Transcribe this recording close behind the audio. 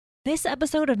This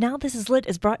episode of Now This Is Lit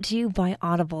is brought to you by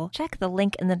Audible. Check the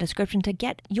link in the description to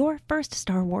get your first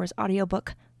Star Wars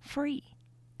audiobook free.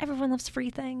 Everyone loves free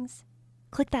things.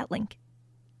 Click that link.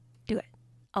 Do it.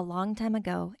 A long time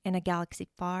ago, in a galaxy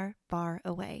far, far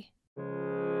away.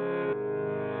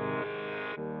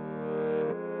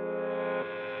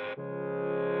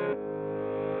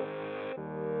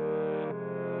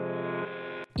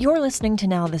 You're listening to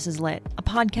Now This Is Lit, a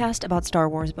podcast about Star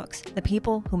Wars books, the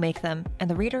people who make them, and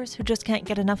the readers who just can't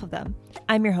get enough of them.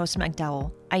 I'm your host, Meg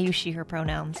Dowell. I use she, her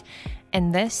pronouns.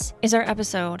 And this is our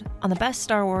episode on the best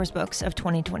Star Wars books of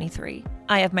 2023.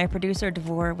 I have my producer,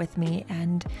 Devore, with me,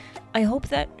 and I hope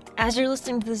that as you're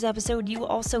listening to this episode, you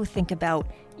also think about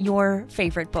your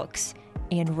favorite books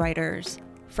and writers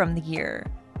from the year.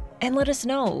 And let us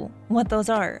know what those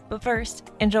are. But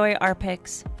first, enjoy our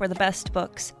picks for the best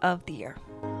books of the year.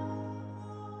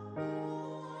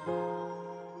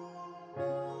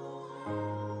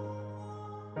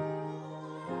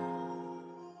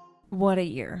 What a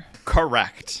year.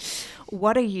 Correct.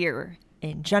 What a year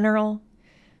in general.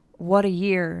 What a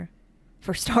year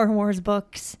for Star Wars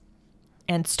books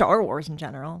and Star Wars in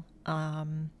general.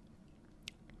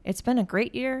 It's been a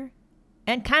great year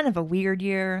and kind of a weird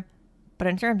year, but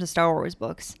in terms of Star Wars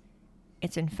books,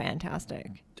 it's been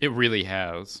fantastic. It really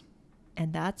has.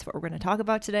 And that's what we're going to talk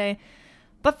about today.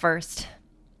 But first,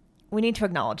 we need to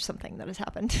acknowledge something that has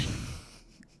happened.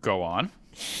 Go on.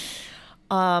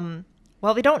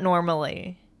 Well, we don't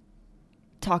normally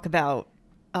talk about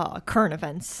current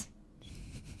events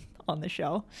on the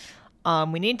show.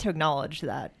 We need to acknowledge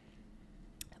that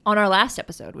on our last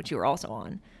episode, which you were also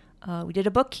on, we did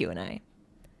a book Q&A.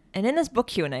 And in this book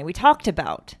Q&A, we talked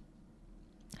about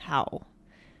how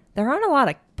there aren't a lot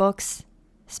of books,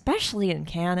 especially in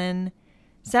canon,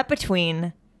 set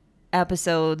between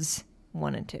episodes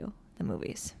 1 and 2, the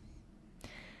movies.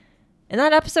 And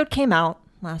that episode came out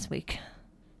last week.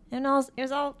 And it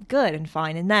was all good and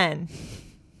fine. And then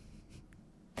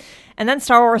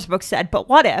Star Wars Books said, but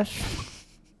what if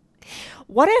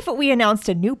we announced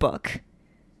a new book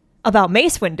about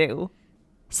Mace Windu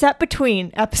set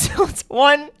between episodes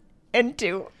 1 and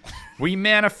 2? We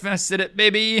manifested it,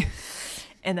 baby.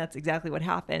 And that's exactly what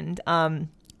happened.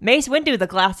 Mace Windu, The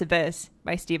Glass Abyss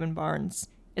by Stephen Barnes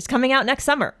is coming out next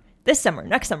summer. This summer,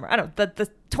 next summer. I don't know, the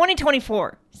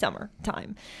 2024 summer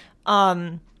time.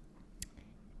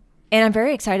 And I'm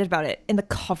very excited about it. And the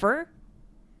cover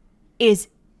is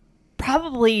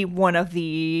probably one of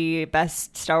the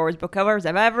best Star Wars book covers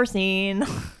I've ever seen.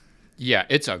 Yeah,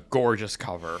 it's a gorgeous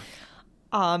cover.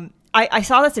 I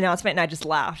saw this announcement and I just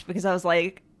laughed because I was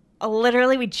like,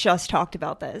 literally, we just talked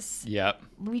about this. Yep.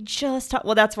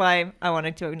 Well, that's why I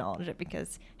wanted to acknowledge it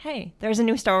because, hey, there's a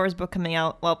new Star Wars book coming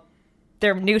out. Well,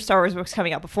 there are new Star Wars books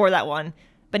coming out before that one.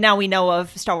 But now we know of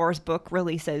Star Wars book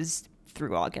releases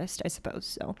through August, I suppose.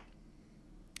 So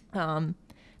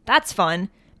that's fun.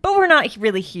 But we're not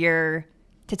really here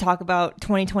to talk about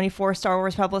 2024 Star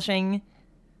Wars publishing.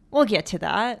 We'll get to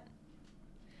that.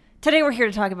 Today we're here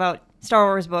to talk about Star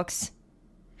Wars books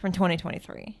from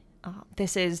 2023.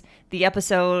 This is the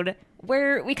episode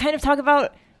where we kind of talk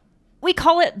about, we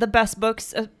call it the best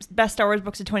Star Wars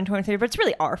books of 2023, but it's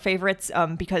really our favorites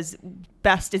because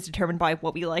best is determined by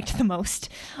what we liked the most.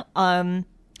 And,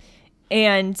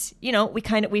 you know, we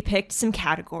picked some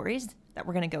categories that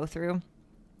we're going to go through.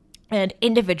 And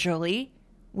individually,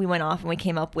 we went off and we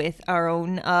came up with our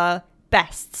own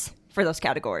bests for those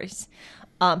categories.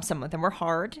 Some of them were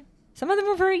hard. Some of them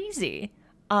were very easy.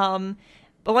 But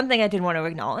one thing I did want to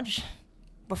acknowledge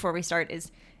before we start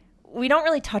is we don't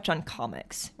really touch on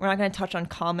comics. We're not going to touch on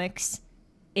comics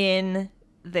in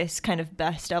this kind of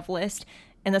best of list.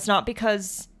 And that's not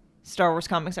because Star Wars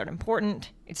comics aren't important.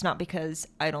 It's not because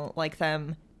I don't like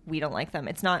them. We don't like them.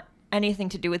 It's not anything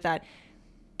to do with that.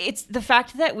 It's the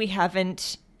fact that we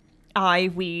haven't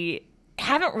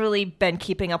really been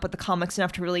keeping up with the comics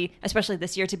enough to really, especially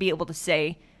this year, to be able to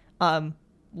say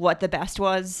what the best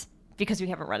was because we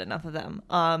haven't read enough of them.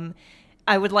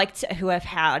 I would like to have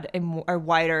had a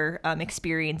wider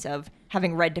experience of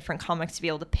having read different comics to be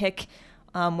able to pick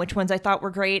which ones I thought were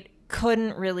great.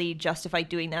 Couldn't really justify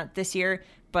doing that this year,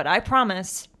 but I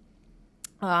promise,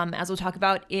 as we'll talk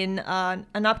about in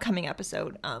an upcoming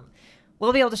episode,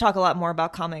 we'll be able to talk a lot more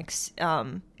about comics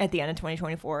at the end of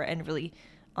 2024 and really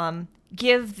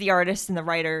give the artists and the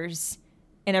writers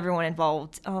and everyone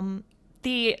involved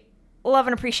the love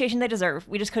and appreciation they deserve.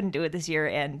 We just couldn't do it this year,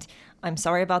 and I'm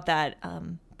sorry about that.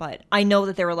 But I know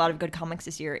that there were a lot of good comics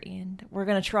this year, and we're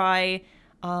going to try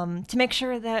to make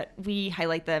sure that we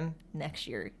highlight them next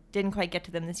year didn't quite get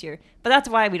to them this year. But that's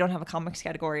why we don't have a comics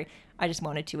category. I just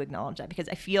wanted to acknowledge that because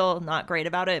I feel not great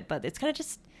about it, but it's kind of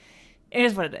just, it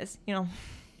is what it is, you know?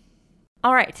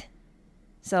 All right.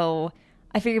 So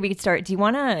I figured we could start. Do you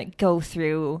want to go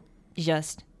through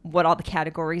just what all the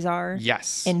categories are?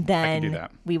 Yes. And I can do then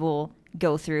that. we will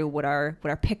go through what our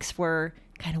picks were,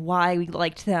 kind of why we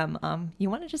liked them. You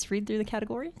want to just read through the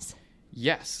categories?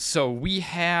 Yes. So we've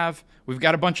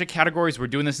got a bunch of categories. We're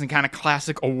doing this in kind of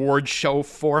classic award show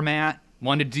format.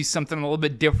 Wanted to do something a little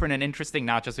bit different and interesting,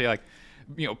 not just be like,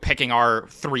 picking our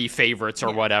 3 favorites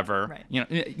or whatever.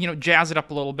 Right. Jazz it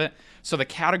up a little bit. So the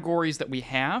categories that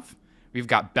we've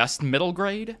got best middle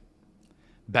grade,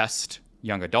 best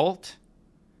young adult,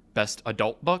 best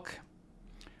adult book.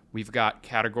 We've got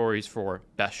categories for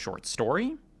best short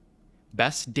story,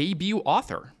 best debut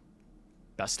author,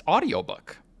 best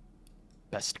audiobook,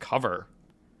 best cover.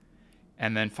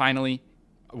 And then finally,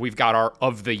 we've got our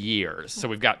of the years. So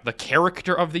we've got the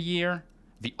character of the year,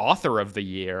 the author of the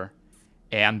year,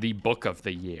 and the book of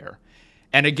the year.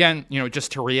 And again,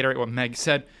 just to reiterate what Meg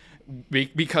said,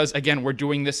 because again, we're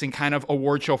doing this in kind of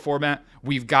award show format,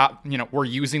 we've got, we're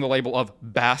using the label of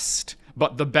best,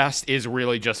 but the best is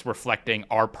really just reflecting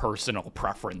our personal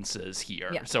preferences here.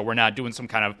 Yeah. So we're not doing some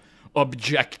kind of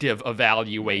objective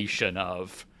evaluation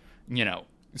of,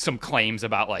 some claims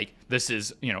about like, this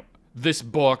is, this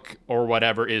book or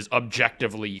whatever is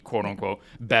objectively, quote unquote,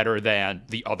 better than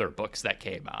the other books that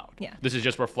came out. Yeah. This is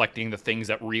just reflecting the things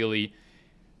that really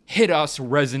hit us,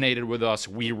 resonated with us,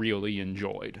 we really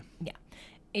enjoyed. Yeah.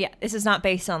 Yeah. This is not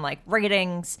based on like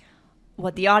ratings,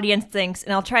 what the audience thinks.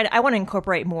 And I want to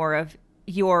incorporate more of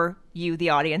the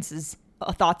audience's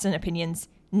thoughts and opinions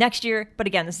next year. But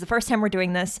again, this is the first time we're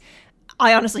doing this.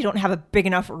 I honestly don't have a big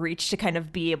enough reach to kind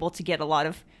of be able to get a lot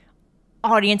of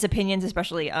audience opinions,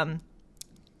 especially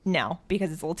now,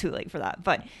 because it's a little too late for that.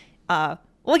 But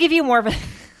we'll give you more of a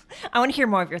I want to hear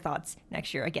more of your thoughts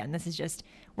next year. Again, this is just,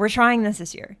 we're trying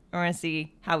this year. We're going to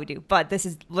see how we do. But this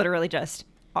is literally just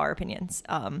our opinions,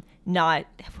 not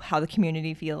how the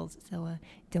community feels. So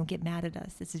don't get mad at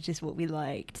us. This is just what we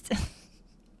liked.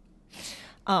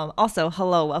 Also,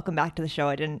 hello, welcome back to the show.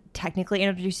 I didn't technically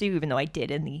introduce you, even though I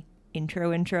did in the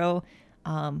intro.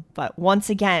 But once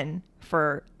again,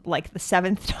 for like the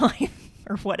 7th time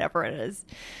or whatever it is,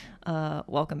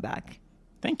 welcome back.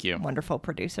 Thank you. Wonderful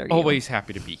producer. Always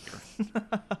happy to be here.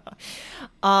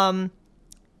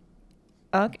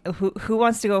 Okay, who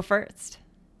wants to go first?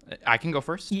 I can go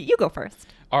first. You go first.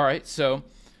 All right. So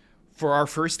for our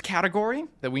first category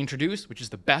that we introduced, which is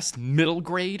the best middle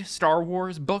grade Star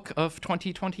Wars book of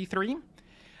 2023,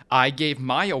 I gave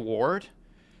my award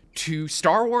to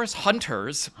Star Wars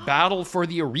Hunters Battle for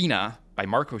the Arena by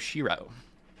Marco Shiro.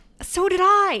 So did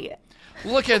I.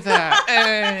 Look at that.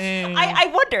 Hey. I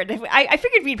wondered. I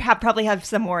figured we'd probably have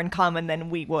some more in common than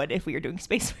we would if we were doing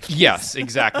Space Witches. Yes,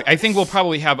 exactly. I think we'll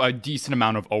probably have a decent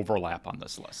amount of overlap on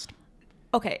this list.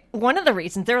 Okay, one of the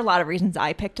reasons, there are a lot of reasons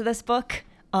I picked this book.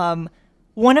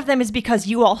 One of them is because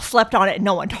you all slept on it and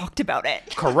no one talked about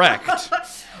it. Correct.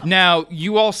 Now,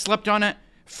 you all slept on it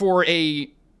for a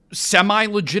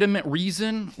semi-legitimate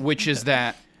reason, which is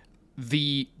that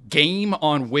the game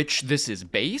on which this is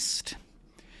based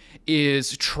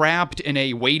is trapped in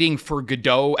a waiting for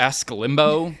Godot-esque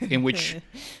limbo in which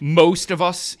most of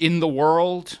us in the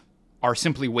world are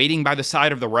simply waiting by the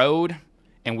side of the road,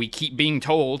 and we keep being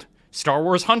told Star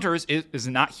Wars Hunters is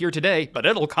not here today, but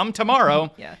it'll come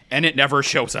tomorrow. Yeah. And it never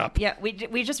shows up. Yeah,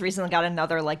 we just recently got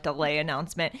another like delay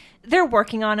announcement. They're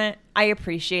working on it. I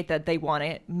appreciate that they want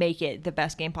to make it the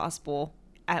best game possible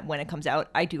when it comes out.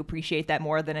 I do appreciate that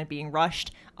more than it being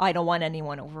rushed. I don't want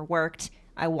anyone overworked.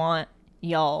 I want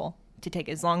y'all to take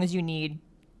as long as you need.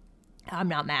 I'm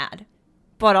not mad.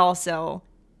 But also,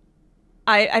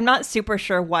 I'm not super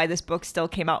sure why this book still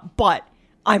came out, but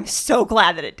I'm so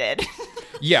glad that it did.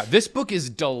 Yeah, this book is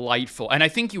delightful. And I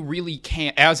think you really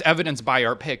can, as evidenced by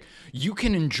our pick, you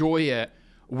can enjoy it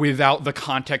without the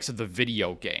context of the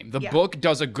video game. The book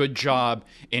does a good job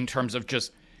in terms of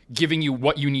just giving you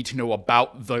what you need to know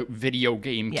about the video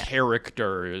game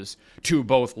characters to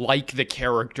both like the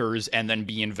characters and then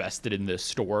be invested in this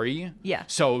story. Yeah.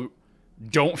 So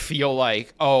don't feel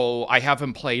like, oh, I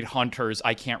haven't played Hunters,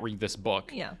 I can't read this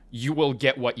book. Yeah. You will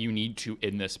get what you need to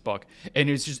in this book. And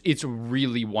it's a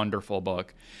really wonderful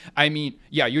book. I mean,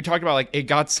 yeah, you talked about like it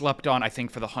got slept on, I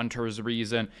think, for the Hunters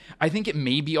reason. I think it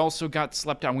maybe also got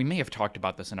slept on. We may have talked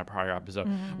about this in a prior episode,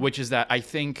 which is that I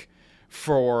think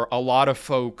for a lot of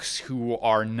folks who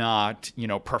are not,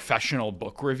 professional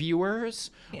book reviewers,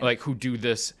 like who do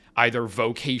this either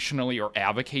vocationally or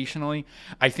avocationally,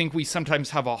 I think we sometimes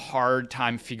have a hard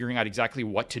time figuring out exactly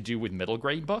what to do with middle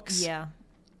grade books. Yeah.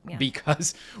 Yeah.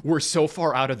 because we're so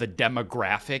far out of the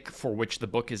demographic for which the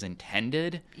book is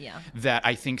intended that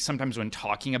I think sometimes when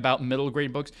talking about middle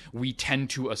grade books, we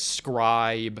tend to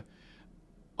ascribe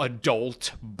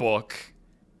adult book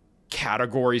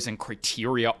categories and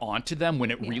criteria onto them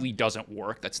when it really doesn't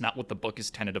work. That's not what the book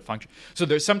is tended to function. So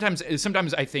there's sometimes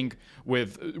I think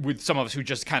with some of us who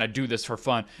just kind of do this for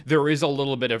fun, there is a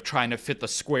little bit of trying to fit the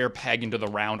square peg into the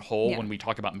round hole when we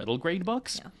talk about middle grade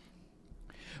books. Yeah.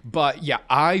 But yeah,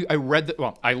 I read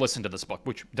I listened to this book,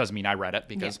 which doesn't mean I read it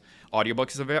because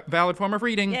audiobook is a valid form of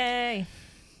reading. Yay.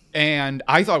 And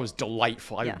I thought it was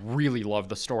delightful. I really loved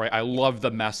the story. I love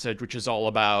the message, which is all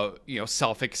about,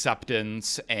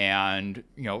 self-acceptance and,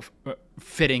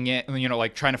 fitting in,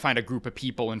 like trying to find a group of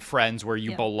people and friends where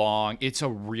you belong. It's a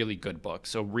really good book.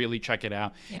 So really check it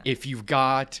out. Yeah. If you've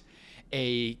got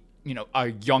a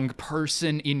young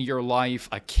person in your life,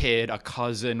 a kid, a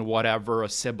cousin, whatever, a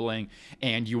sibling,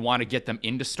 and you want to get them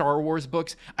into Star Wars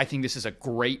books, I think this is a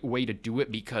great way to do it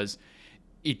because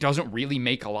it doesn't really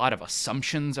make a lot of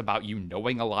assumptions about you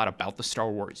knowing a lot about the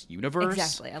Star Wars universe.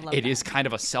 Exactly. I love it. It is kind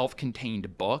of a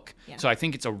self-contained book. Yeah. So I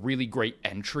think it's a really great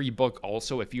entry book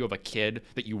also if you have a kid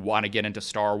that you want to get into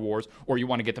Star Wars or you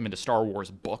want to get them into Star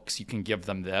Wars books, you can give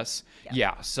them this.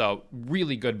 Yeah, so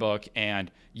really good book.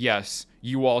 And yes,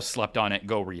 you all slept on it.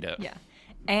 Go read it. Yeah.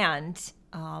 And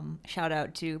shout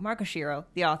out to Marco Shiro,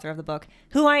 the author of the book,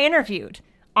 who I interviewed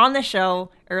on the show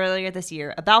earlier this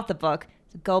year about the book.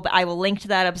 I will link to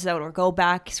that episode or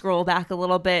scroll back a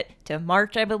little bit to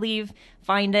March, I believe.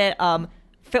 Find it.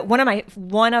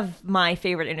 One of my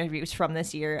favorite interviews from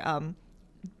this year.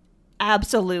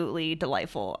 Absolutely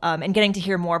delightful. And getting to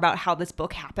hear more about how this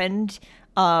book happened.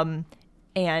 And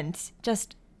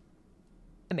just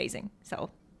amazing.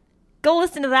 So go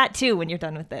listen to that too when you're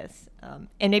done with this.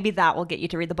 And maybe that will get you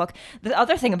to read the book. The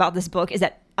other thing about this book is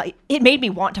that it made me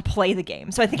want to play the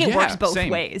game. So I think it works both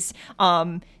ways.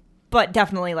 But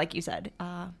definitely, like you said,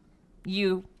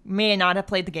 you may not have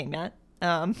played the game yet.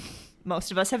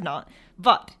 Most of us have not.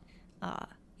 But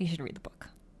you should read the book.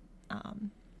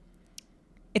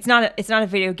 It's not a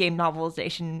video game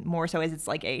novelization more so as it's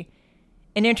like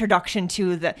an introduction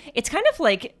to it's kind of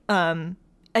like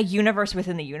a universe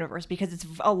within the universe because it's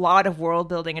a lot of world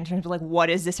building in terms of like what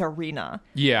is this arena?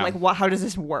 Yeah. Like how does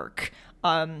this work?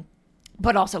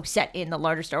 But also set in the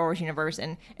larger Star Wars universe,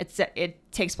 and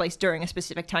it takes place during a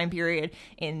specific time period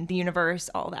in the universe,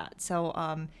 all that.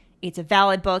 So it's a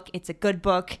valid book. It's a good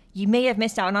book. You may have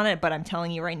missed out on it, but I'm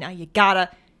telling you right now, you gotta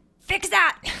fix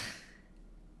that.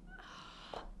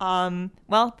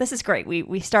 Well, this is great.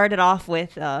 We started off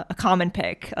with a common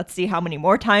pick. Let's see how many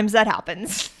more times that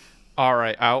happens. All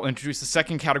right, I'll introduce the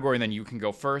second category, and then you can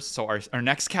go first. So our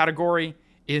next category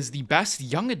is the best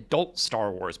young adult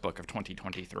Star Wars book of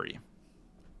 2023.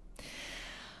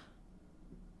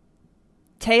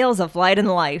 Tales of Light and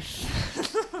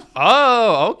Life.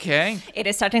 Oh, okay. It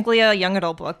is technically a young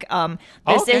adult book.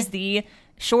 This is the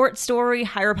short story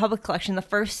High Republic collection, the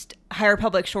first High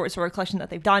Republic short story collection that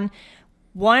they've done.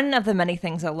 One of the many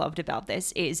things I loved about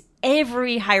this is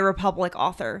every High Republic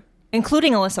author,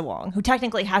 including Alyssa Wong, who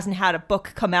technically hasn't had a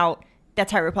book come out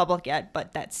that's High Republic yet,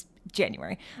 but that's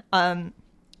January.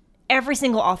 Every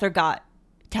single author got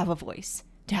to have a voice,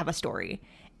 to have a story.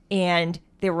 And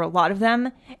there were a lot of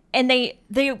them, and they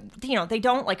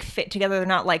don't like fit together. They're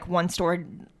not like one story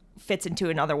fits into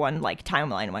another one, like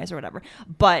timeline wise or whatever.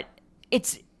 But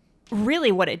it's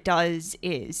really what it does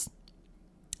is,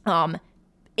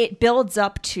 it builds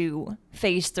up to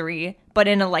phase 3, but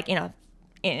in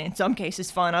some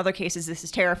cases fun, other cases this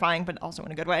is terrifying, but also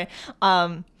in a good way.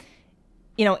 In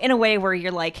a way where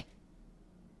you're like,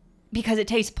 because it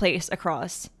takes place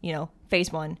across,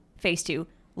 phase 1, phase 2.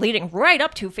 Leading right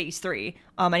up to phase 3.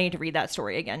 I need to read that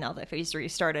story again now that phase 3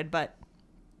 started, but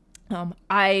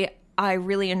I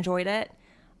really enjoyed it.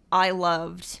 I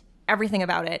loved everything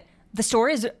about it. The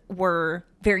stories were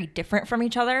very different from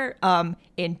each other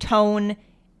in tone,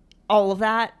 all of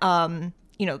that.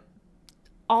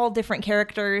 All different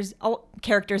characters, all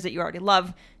characters that you already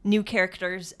love, new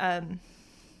characters. And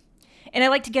I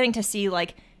liked getting to see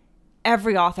like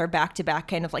every author back to back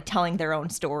kind of like telling their own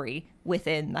story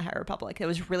within the High Republic. It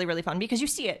was really, really fun because you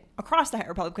see it across the High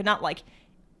Republic, but not like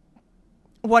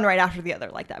one right after the other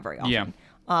like that very often. Yeah.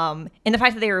 And the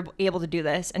fact that they were able to do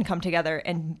this and come together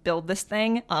and build this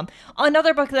thing.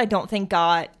 Another book that I don't think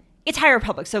it's High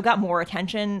Republic, so it got more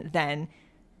attention than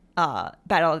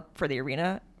Battle for the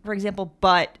Arena, for example,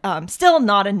 but still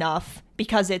not enough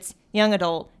because it's young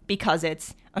adult, because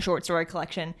it's a short story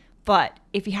collection. But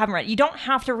if you haven't read it, you don't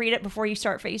have to read it before you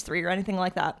start phase 3 or anything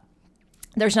like that.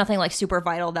 There's nothing like super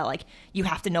vital that like you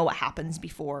have to know what happens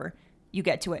before you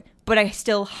get to it. But I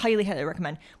still highly, highly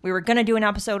recommend. We were going to do an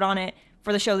episode on it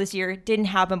for the show this year. Didn't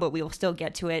happen, but we will still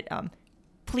get to it.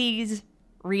 Please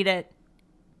read it.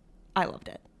 I loved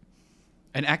it.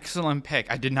 An excellent pick.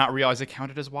 I did not realize it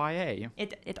counted as YA.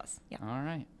 It does, yeah.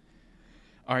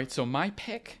 All right, so my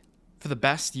pick for the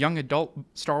best young adult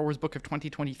Star Wars book of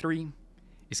 2023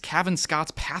 is Cavan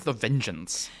Scott's Path of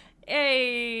Vengeance.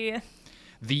 Hey!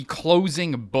 The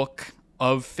closing book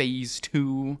of Phase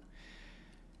 2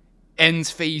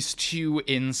 ends Phase 2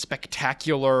 in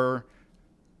spectacular,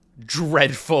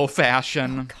 dreadful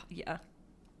fashion. Oh, God, yeah.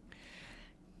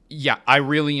 Yeah, I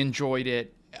really enjoyed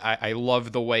it. I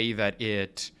love the way that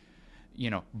it,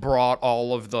 brought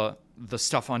all of the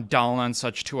stuff on Dala and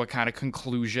such to a kind of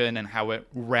conclusion, and how it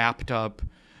wrapped up,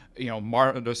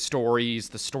 the stories,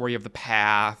 the story of the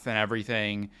path and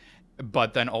everything,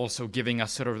 but then also giving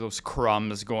us sort of those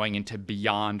crumbs going into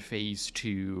beyond Phase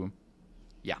 2.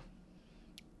 Yeah.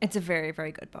 It's a very,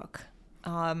 very good book.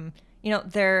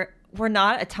 There were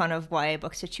not a ton of YA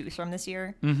books to choose from this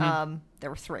year. Mm-hmm. There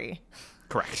were 3.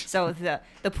 Correct. So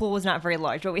the pool was not very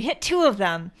large, but we hit 2 of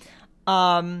them.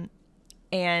 And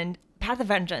Path of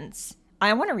Vengeance,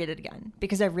 I want to read it again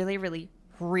because I really, really,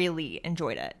 really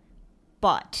enjoyed it.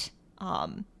 But,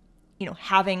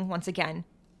 having once again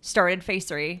started Phase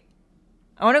 3,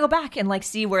 I want to go back and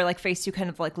see where Phase 2 kind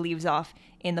of leaves off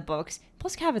in the books.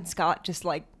 Plus Cavan Scott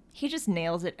he just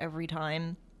nails it every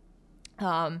time.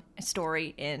 A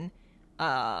story in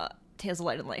Tales of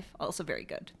Light and Life, also very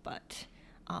good, but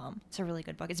it's a really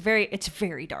good book. It's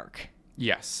very dark.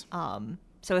 Yes.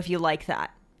 So if you like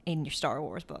that in your Star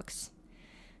Wars books,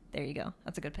 there you go.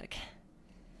 That's a good pick.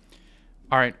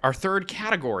 All right, our third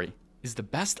category is the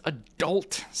best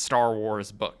adult Star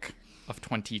Wars book of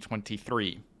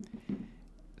 2023.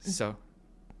 So,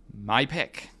 my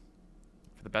pick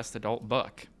for the best adult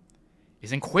book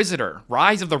is Inquisitor: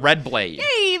 Rise of the Red Blade.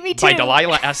 Yay, me too. By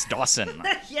Delilah S. Dawson.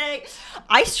 Yay.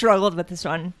 I struggled with this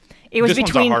one. It was This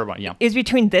one's a hard one, yeah. It was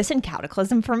between this and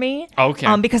Cataclysm for me.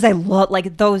 Okay. Because I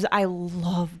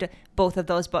loved both of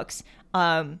those books.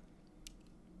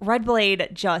 Red Blade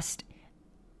just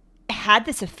had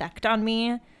this effect on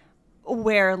me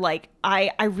where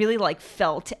I really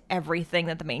felt everything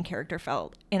that the main character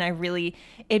felt, and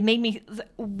it made me,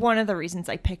 one of the reasons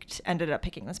I ended up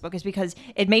picking this book is because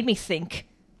it made me think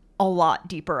a lot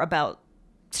deeper about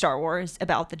Star Wars,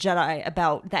 about the Jedi,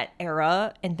 about that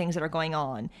era and things that are going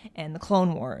on, and the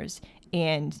Clone Wars,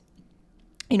 and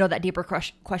that deeper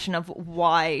question of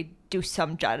why do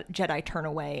some Jedi turn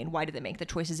away, and why do they make the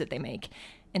choices that they make,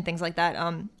 and things like that.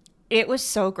 It was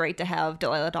so great to have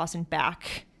Delilah Dawson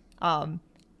back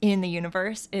in the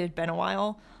universe. It had been a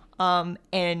while,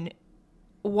 and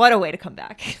what a way to come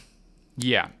back.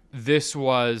 Yeah, this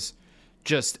was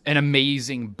just an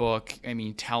amazing book. I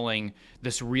mean, telling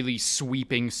this really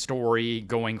sweeping story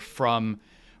going from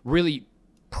really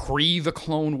pre the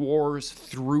Clone Wars,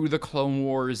 through the Clone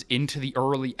Wars, into the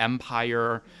early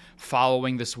Empire,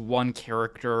 following this one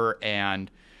character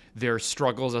and their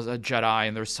struggles as a Jedi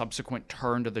and their subsequent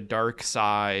turn to the dark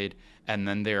side, and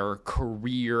then their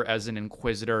career as an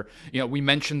Inquisitor. We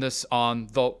mentioned this on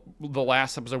the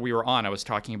last episode we were on. I was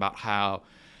talking about how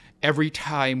every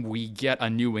time we get a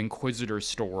new Inquisitor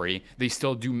story, they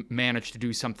still do manage to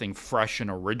do something fresh and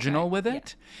original with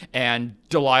it. Yeah. And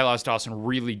Delilah S. Dawson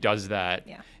really does that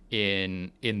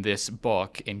in this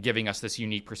book, in giving us this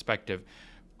unique perspective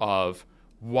of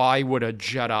why would a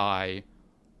Jedi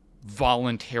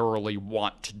voluntarily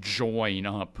want to join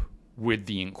up with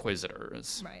the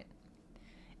Inquisitors. Right.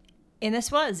 And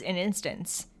this was an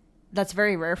instance that's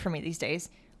very rare for me these days,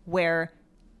 where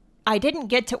I didn't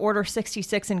get to Order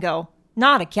 66 and go,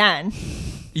 not again.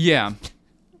 Yeah.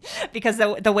 Because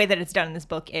the way that it's done in this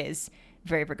book is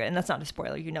very, very good. And that's not a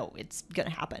spoiler. It's going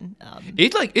to happen.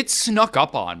 It snuck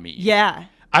up on me. Yeah.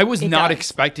 I was not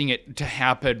expecting it to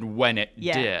happen when it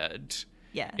did.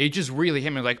 Yeah. It just really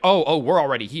hit me oh, we're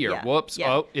already here. Yeah. Whoops.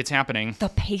 Yeah. Oh, it's happening. The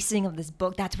pacing of this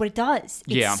book, that's what it does.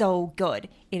 It's so good.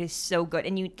 It is so good.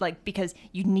 And because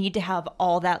you need to have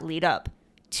all that lead up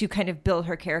to kind of build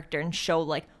her character and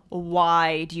show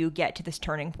why do you get to this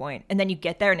turning point? And then you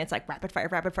get there and it's rapid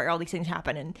fire, all these things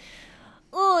happen, and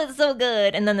it's so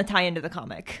good. And then the tie into the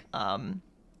comic.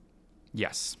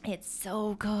 Yes. It's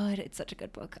so good. It's such a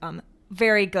good book.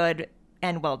 Very good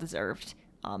and well-deserved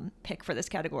pick for this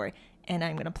category. And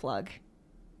I'm going to plug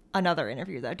another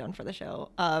interview that I've done for the show.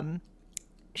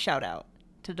 Shout out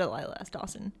to Delilah S.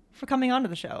 Dawson for coming onto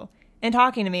the show and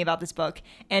talking to me about this book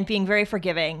and being very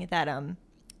forgiving that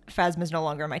Phasma is no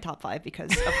longer in my top 5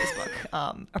 because of this book.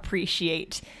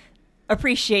 Appreciate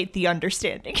the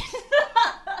understanding.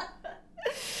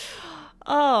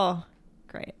 Oh,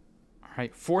 great.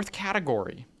 right, fourth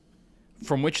category,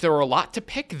 from which there were a lot to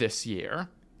pick this year,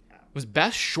 was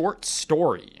Best Short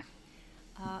Story.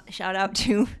 Shout out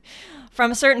to,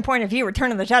 from a certain point of view,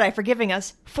 Return of the Jedi for giving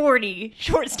us 40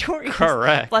 short stories.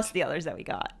 Correct. Plus the others that we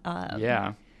got.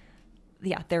 Yeah,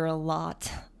 there are a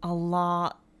lot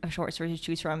of short stories to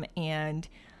choose from, and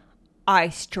I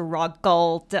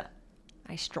struggled to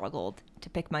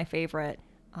pick my favorite.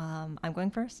 I'm going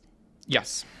first.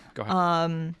 yes, go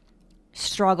ahead.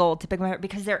 Struggled to pick my favorite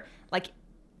because they're like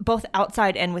both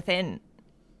outside and within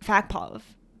FactPov.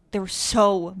 There were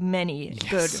so many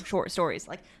good short stories.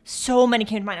 Like, so many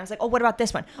came to mind. I was like, oh, what about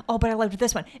this one? Oh, but I loved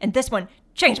this one. And this one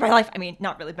changed my life. I mean,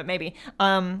 not really, but maybe.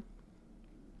 But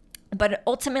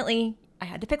ultimately, I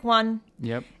had to pick one.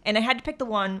 Yep. And I had to pick the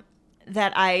one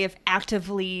that I have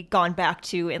actively gone back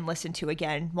to and listened to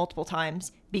again multiple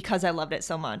times because I loved it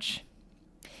so much.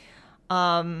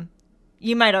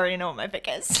 You might already know what my pick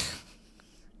is.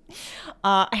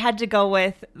 I had to go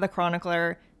with The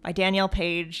Chronicler by Danielle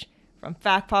Page from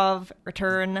FactPov,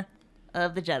 Return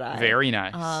of the Jedi. Very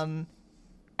nice.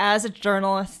 As a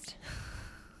journalist,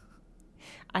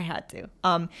 I had to.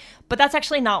 But that's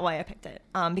actually not why I picked it.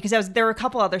 Because there were a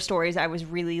couple other stories I was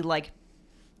really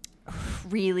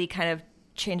kind of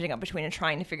changing up between and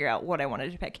trying to figure out what I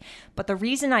wanted to pick. But the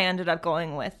reason I ended up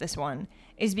going with this one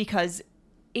is because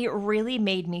it really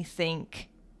made me think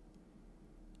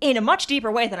in a much deeper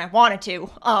way than I wanted to.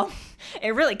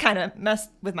 It really kind of messed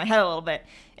with my head a little bit.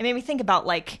 It made me think about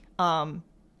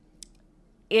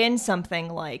in something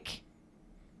like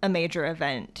a major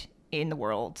event in the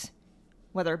world,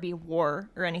 whether it be war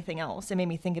or anything else, it made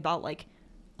me think about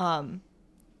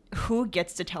who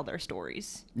gets to tell their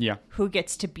stories. Yeah. Who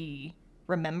gets to be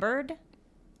remembered.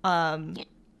 And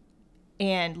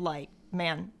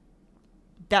man,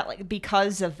 that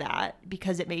because of that,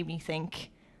 because it made me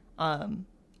think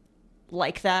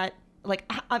like that.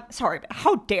 I'm sorry, but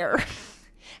how dare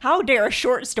a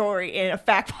short story in a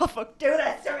FactPov book do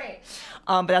this to me?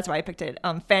 But that's why I picked it.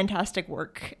 Fantastic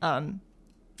work.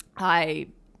 I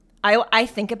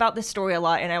think about this story a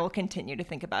lot, and I will continue to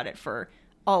think about it for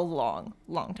a long,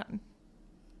 long time.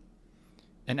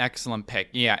 An excellent pick.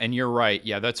 Yeah, and you're right.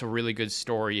 Yeah, that's a really good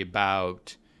story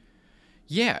about,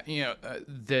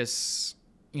 this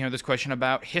question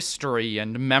about history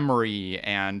and memory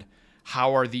and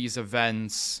how are these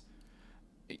events,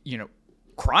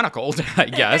 chronicled, I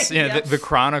guess. Yeah. The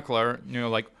chronicler,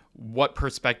 what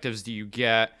perspectives do you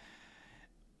get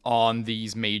on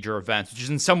these major events, which is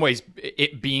in some ways,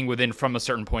 it being within from a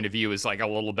certain point of view is like a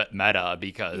little bit meta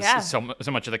because so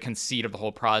much of the conceit of the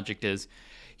whole project is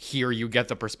here you get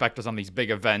the perspectives on these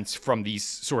big events from these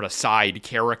sort of side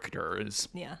characters.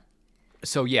 Yeah.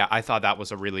 So yeah, I thought that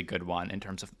was a really good one in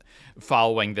terms of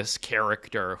following this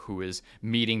character who is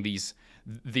meeting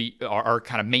our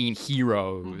kind of main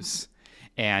heroes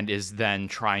and is then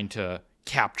trying to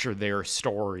capture their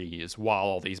stories while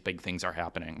all these big things are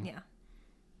happening. Yeah.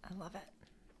 I love it.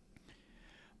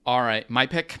 All right, my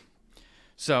pick.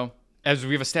 So, as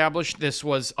we've established, this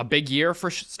was a big year for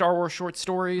Star Wars short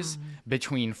stories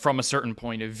between From a Certain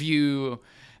Point of View,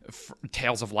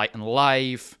 Tales of Light and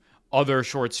Life, other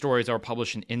short stories that were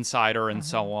published in Insider and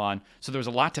so on. So there was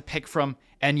a lot to pick from.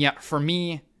 And yet, for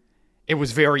me, it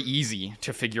was very easy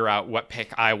to figure out what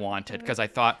pick I wanted because I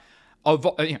thought,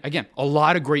 again, a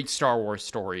lot of great Star Wars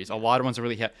stories, a lot of ones that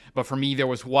really hit. But for me, there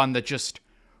was one that just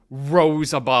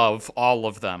rose above all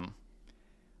of them.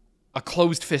 A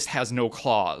Closed Fist Has No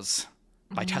Claws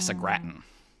by Tessa Gratton.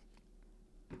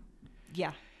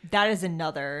 Yeah, that is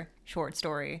another short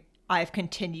story I've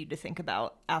continued to think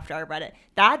about after I read it.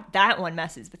 That one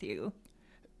messes with you.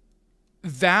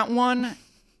 That one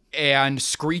and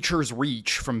Screecher's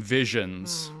Reach from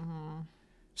Visions.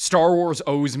 Star Wars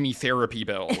owes me therapy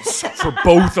bills for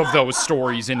both of those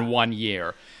stories in 1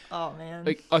 year. Oh, man.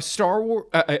 Like a Star Wars...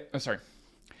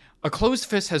 A Closed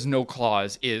Fist Has No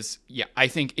Claws is, I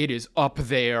think it is up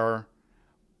there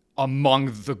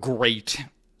among the great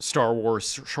Star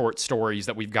Wars short stories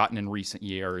that we've gotten in recent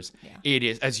years. Yeah. It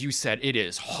is, as you said, it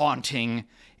is haunting.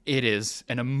 It is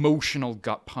an emotional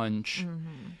gut punch.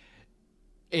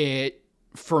 It,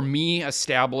 for me,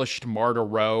 established Marta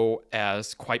Rowe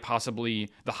as quite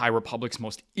possibly the High Republic's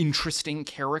most interesting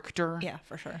character. Yeah,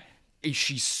 for sure.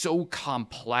 She's so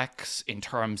complex in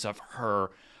terms of her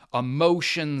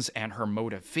emotions and her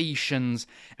motivations,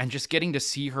 and just getting to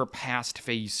see her past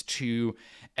phase 2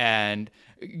 and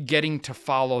getting to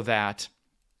follow that,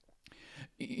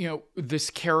 this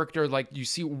character, like you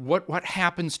see what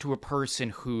happens to a person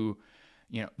who,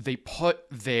 they put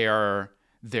their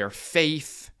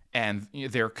faith and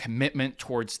their commitment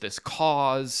towards this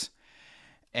cause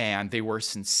and they were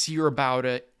sincere about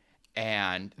it,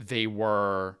 and they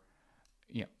were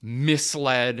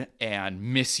misled and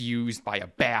misused by a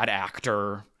bad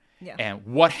actor. Yeah. And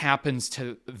what happens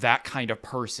to that kind of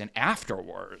person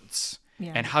afterwards?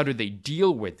 Yeah. And how do they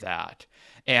deal with that?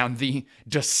 And the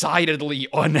decidedly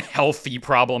unhealthy,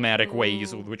 problematic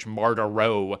ways with which Marta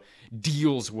Rowe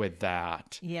deals with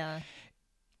that. Yeah.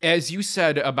 As you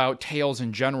said about tales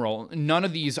in general, none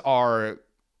of these are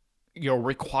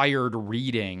required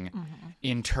reading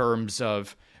in terms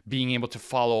of being able to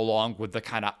follow along with the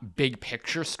kind of big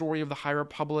picture story of the High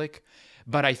Republic.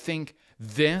 But I think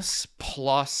this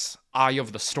plus Eye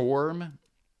of the Storm,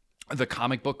 the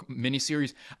comic book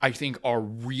miniseries, I think are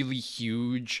really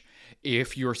huge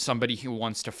if you're somebody who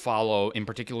wants to follow, in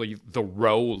particular, the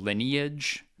Rowe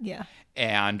lineage. Yeah.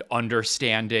 And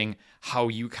understanding how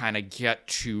you kind of get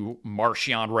to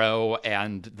Marchion Rowe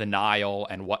and the Nile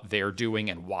and what they're doing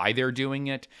and why they're doing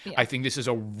it. Yeah. I think this is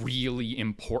a really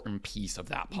important piece of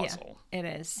that puzzle. Yeah, it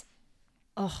is.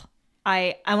 Oh,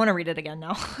 I want to read it again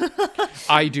now.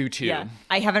 I do too. Yeah,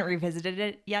 I haven't revisited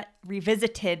it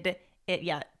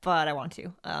yet, but I want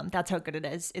to. That's how good it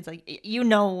is. It's like,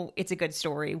 it's a good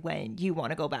story when you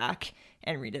want to go back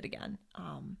and read it again.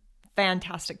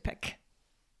 Fantastic pick.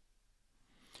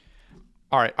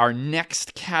 All right, our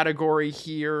next category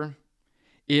here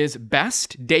is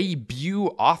Best Debut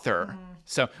Author.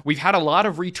 So we've had a lot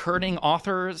of returning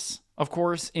authors, of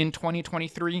course, in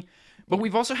 2023, but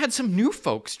we've also had some new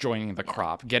folks joining the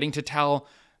crop, getting to tell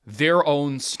their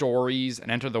own stories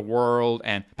and enter the world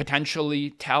and potentially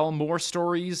tell more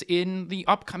stories in the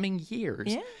upcoming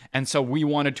years. Yeah. And so we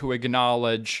wanted to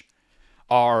acknowledge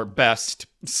our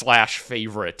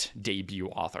best/favorite debut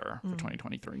author for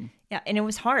 2023. Yeah, and it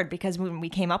was hard because when we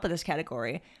came up with this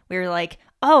category, we were like,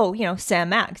 oh, Sam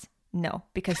Maggs. No,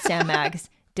 because Sam Maggs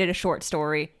did a short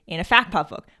story in a Fact Pop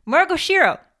book. Margot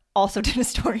Shiro also did a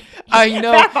story. I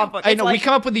know. Fact Pop book. I know. Like, we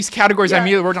come up with these categories. Yeah. I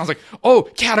immediately worked on. I was like, oh,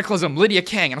 Cataclysm, Lydia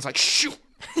Kang. And I was like, shoot,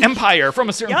 Empire from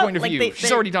a certain point of view.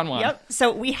 She's already done one. Yep.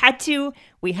 So we had to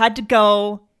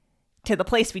go to the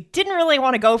place we didn't really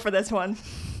want to go for this one.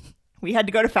 We had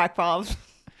to go to Fact Pop.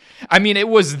 I mean, it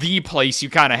was the place you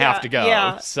kind of have to go.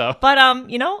 Yeah. So, but I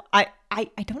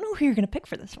don't know who you're gonna pick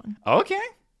for this one. okay.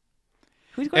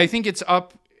 Who's going? I think it's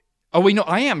up. Oh wait, no,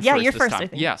 I am. Yeah, first you're this first. time. I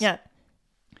think. Yes. Yeah.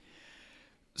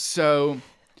 So,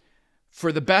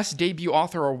 for the Best Debut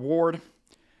Author Award,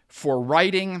 for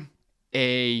writing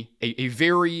a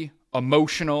very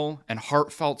emotional and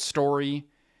heartfelt story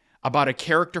about a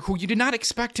character who you did not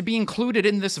expect to be included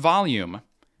in this volume,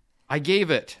 I gave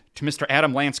it to Mr.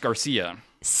 Adam Lance Garcia.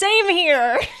 Same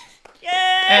here. Yay!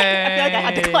 I feel like I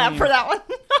had to clap for that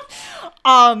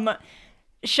one.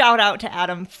 Shout out to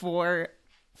Adam for,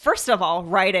 first of all,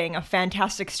 writing a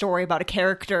fantastic story about a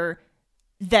character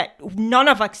that none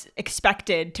of us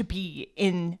expected to be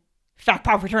in Fact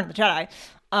Pop Return of the Jedi.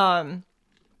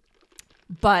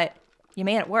 But you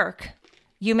made it work.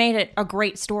 You made it a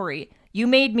great story. You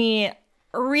made me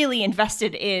really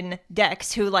invested in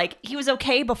Dex, who, like, he was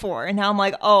okay before, and now I'm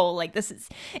like, oh, like,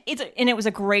 and it was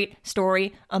a great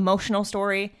story, emotional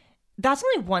story. That's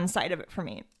only one side of it for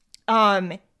me.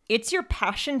 It's your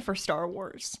passion for Star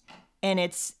Wars, and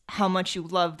it's how much you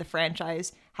love the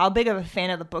franchise, how big of a fan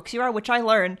of the books you are, which I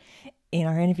learned in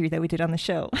our interview that we did on the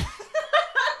show.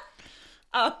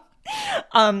 But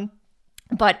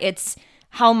it's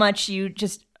how much you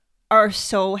just are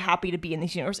so happy to be in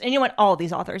this universe. And you know what? All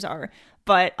these authors are.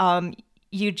 But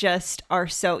you just are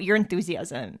your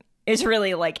enthusiasm is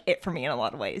really like it for me in a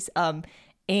lot of ways.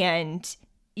 And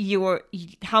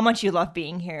how much you love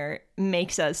being here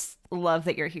makes us love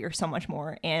that you're here so much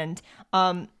more. And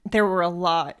there were a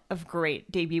lot of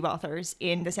great debut authors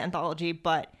in this anthology,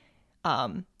 but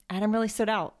Adam really stood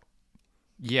out.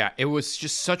 Yeah, it was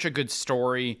just such a good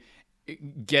story.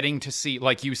 Getting to see,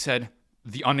 like you said,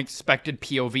 the unexpected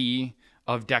POV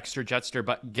of Dexter Jettster,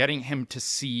 but getting him to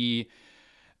see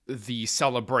the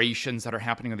celebrations that are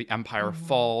happening when the Empire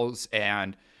falls,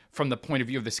 and from the point of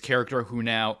view of this character who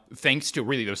now, thanks to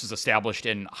really this is established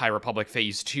in High Republic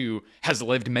Phase 2, has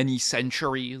lived many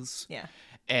centuries. Yeah.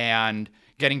 And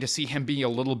getting to see him be a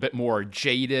little bit more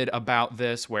jaded about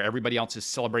this, where everybody else is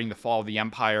celebrating the fall of the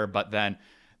Empire, but then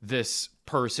this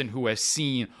person who has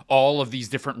seen all of these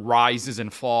different rises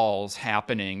and falls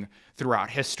happening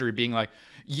throughout history being like,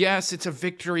 yes, it's a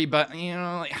victory, but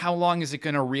how long is it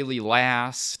going to really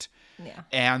last? Yeah.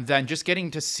 And then just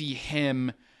getting to see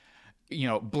him,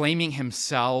 blaming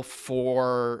himself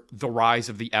for the rise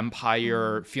of the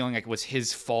Empire, feeling like it was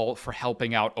his fault for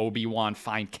helping out Obi-Wan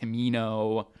find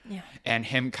Kamino, and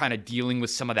him kind of dealing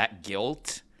with some of that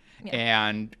guilt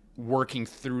and working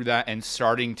through that and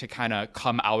starting to kind of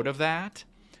come out of that.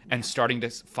 and starting to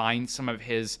find some of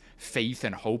his faith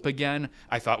and hope again,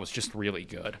 I thought was just really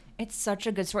good. It's such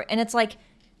a good story. And it's like,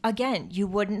 again, you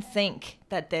wouldn't think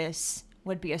that this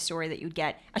would be a story that you'd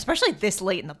get, especially this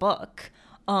late in the book.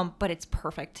 But it's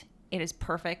perfect. It is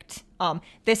perfect.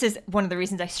 This is one of the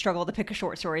reasons I struggle to pick a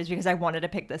short story, is because I wanted to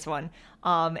pick this one.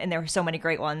 And there were so many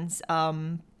great ones.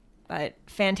 But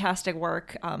fantastic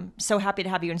work. So happy to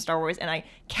have you in Star Wars. And I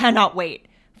cannot wait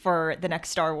for the next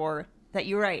Star Wars that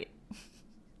you write.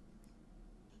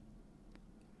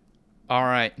 All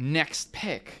right, next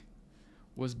pick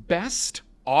was Best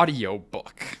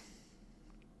Audiobook.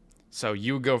 So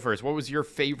you go first. What was your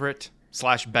favorite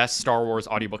 / best Star Wars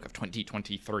audiobook of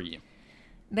 2023?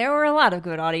 There were a lot of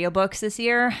good audiobooks this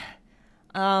year.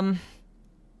 Many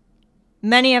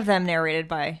of them narrated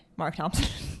by Mark Thompson.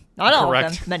 Not all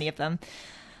of them, many of them.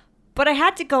 But I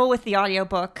had to go with the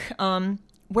audiobook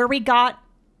where we got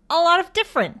a lot of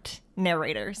different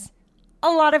narrators, a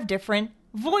lot of different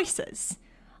voices,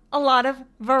 a lot of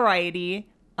variety.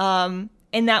 And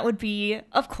that would be,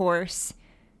 of course,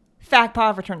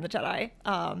 Phagpa of Return of the Jedi.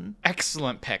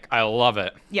 Excellent pick. I love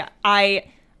it. Yeah, I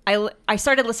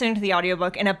started listening to the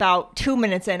audiobook, and about 2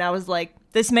 minutes in, I was like,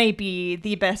 this may be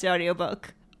the best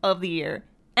audiobook of the year.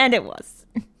 And it was.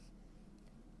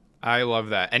 I love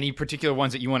that. Any particular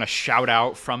ones that you want to shout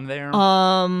out from there?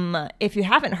 If you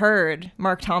haven't heard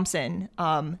Mark Thompson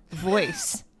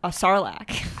voice a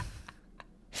Sarlacc,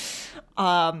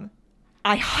 I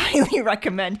highly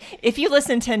recommend, if you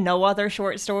listen to no other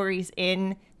short stories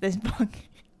in this book,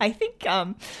 I think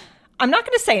I'm not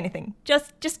going to say anything.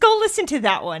 Just go listen to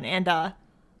that one and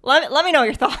let me know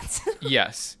your thoughts.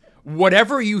 Yes.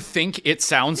 Whatever you think it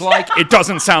sounds like, it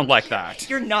doesn't sound like that.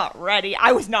 You're not ready.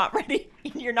 I was not ready.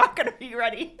 You're not going to be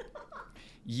ready.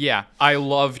 Yeah, I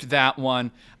loved that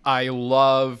one. I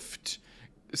loved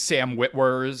Sam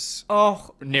Witwer's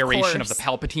narration of the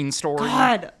Palpatine story.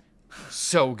 God.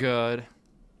 So good.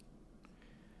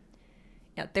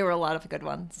 Yeah, there were a lot of good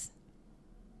ones.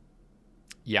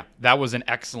 Yeah, that was an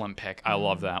excellent pick. I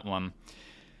love that one.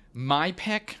 My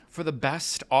pick for the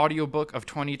best audiobook of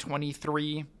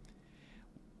 2023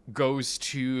 goes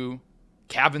to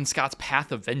Cavan Scott's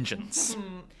Path of Vengeance.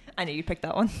 I knew you picked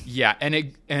that one. Yeah,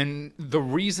 and the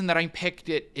reason that I picked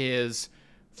it is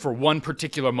for one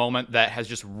particular moment that has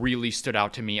just really stood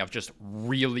out to me of just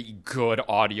really good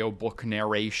audiobook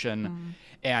narration.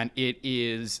 And it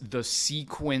is the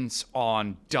sequence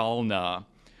on Dalna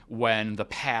when the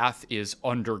path is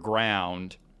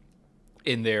underground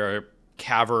in their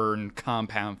cavern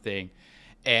compound thing.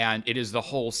 And it is the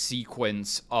whole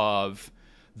sequence of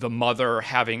the mother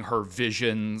having her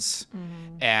visions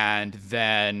and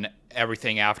then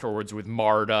everything afterwards with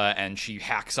Marta, and she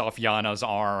hacks off Yana's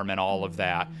arm and all of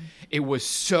that. It was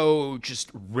so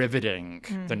just riveting,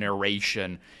 the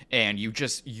narration, and you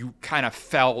kind of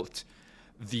felt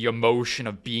the emotion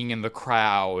of being in the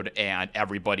crowd and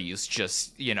everybody's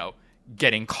just,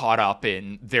 getting caught up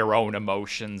in their own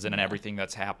emotions and everything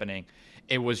that's happening.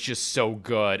 It was just so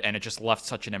good, and it just left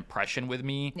such an impression with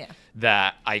me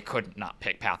that I could not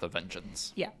pick Path of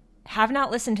Vengeance. Yeah. Have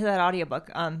not listened to that audiobook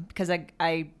because I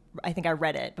think I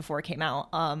read it before it came out.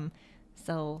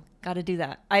 So got to do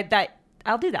that.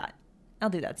 I'll do that. I'll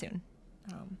do that soon.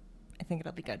 I think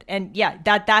it'll be good. And yeah,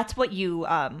 that's what you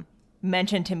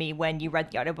mentioned to me when you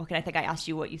read the audiobook, and I think I asked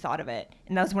you what you thought of it.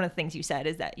 And that was one of the things you said,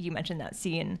 is that you mentioned that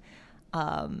scene.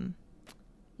 Who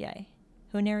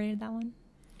narrated that one?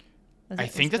 I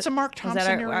think that's a Mark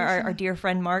Thompson narration. Our dear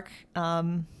friend Mark.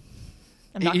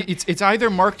 It's either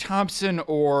Mark Thompson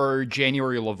or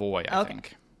January Lavoie, I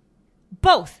think.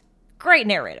 Both great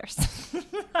narrators.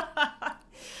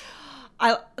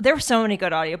 There were so many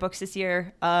good audiobooks this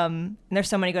year. And there's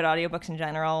so many good audiobooks in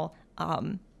general.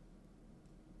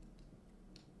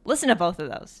 Listen to both of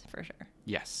those for sure.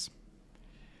 Yes.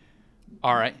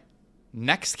 All right.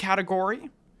 Next category,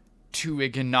 to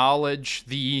acknowledge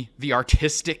the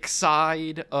artistic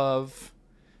side of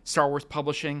Star Wars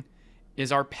publishing,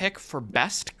 is our pick for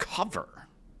best cover.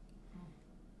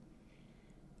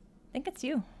 I think it's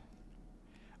you.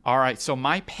 All right, so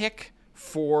my pick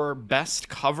for best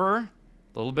cover,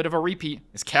 a little bit of a repeat,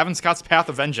 is Cavan Scott's Path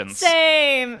of Vengeance.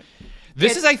 Same.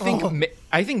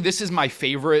 I think this is my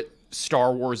favorite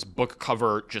Star Wars book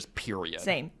cover, just period.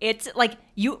 Same. It's like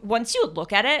once you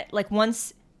look at it, like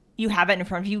once you have it in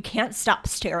front of you, you can't stop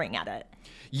staring at it.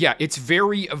 Yeah, it's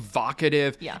very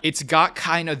evocative. Yeah. It's got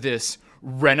kind of this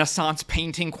Renaissance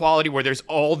painting quality where there's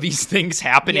all these things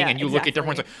happening and you look at different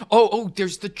ones like, oh,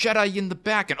 there's the Jedi in the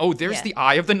back, and there's the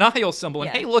Eye of the Nihil symbol, and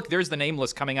hey, look, there's the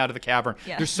Nameless coming out of the cavern.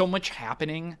 Yeah. There's so much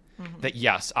happening that,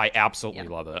 yes, I absolutely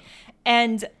love it.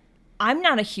 And I'm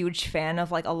not a huge fan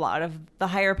of like a lot of the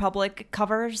High Republic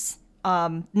covers.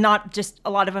 Not just a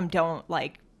lot of them don't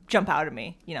like jump out at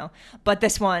me, you know. But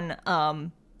this one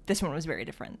was very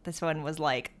different. This one was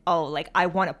like, oh, like I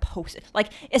want to post it. Like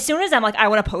as soon as I'm like, I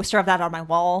want a poster of that on my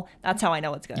wall, that's how I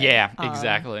know it's good. Yeah,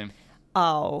 exactly.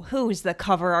 Oh, who's the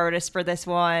cover artist for this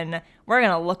one? We're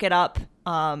gonna look it up,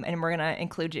 and we're gonna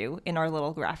include you in our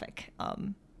little graphic.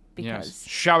 Because yes.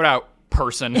 Shout out,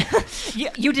 person.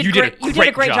 you did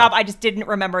a great job. I just didn't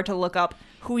remember to look up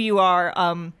who you are.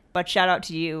 But shout out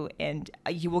to you, and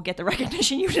you will get the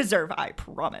recognition you deserve. I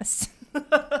promise.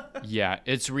 Yeah,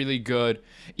 it's really good.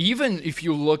 Even if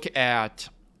you look at,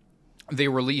 they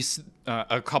release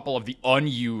a couple of the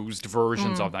unused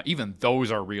versions of that. Even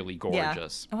those are really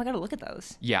gorgeous. Yeah. Oh, I gotta look at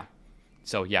those. Yeah.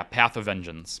 So yeah, Path of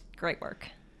Vengeance. Great work.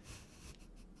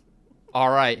 All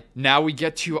right, now we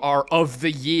get to our of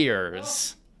the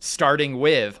years, starting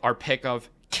with our pick of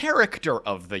character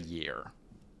of the year.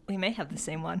 We may have the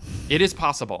same one. It is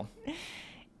possible.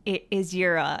 Is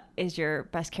your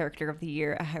best character of the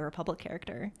year a High Republic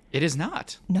character? It is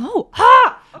not. No.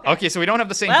 Ha! Okay, so we don't have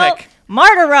the same pick.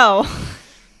 Martiro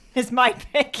is my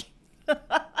pick.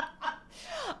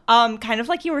 Kind of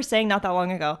like you were saying not that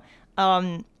long ago.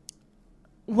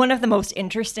 One of the most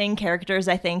interesting characters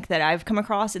I think that I've come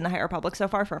across in the High Republic so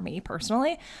far for me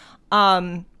personally.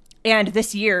 And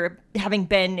this year, having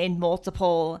been in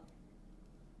multiple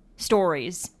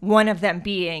stories, one of them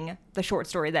being the short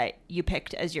story that you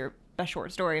picked as your best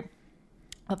short story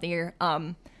of the year.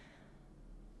 I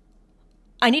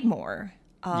need more.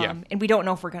 And we don't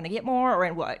know if we're going to get more or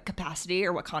in what capacity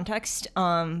or what context.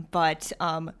 But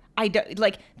I do,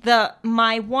 like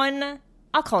my one,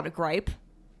 I'll call it a gripe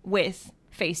with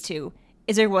Phase 2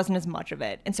 is there wasn't as much of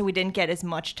it. And so we didn't get as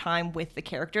much time with the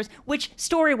characters, which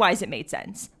story-wise it made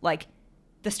sense. Like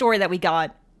the story that we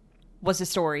got was a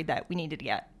story that we needed to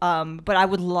get. But I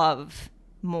would love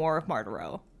more of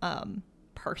Martiro,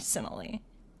 personally.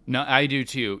 No, I do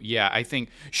too. Yeah, I think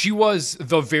she was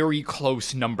the very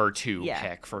close number 2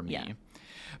 pick for me. Yeah.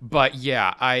 But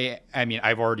yeah, I mean,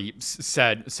 I've already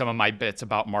said some of my bits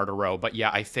about Martiro, but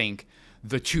yeah, I think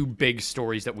the 2 big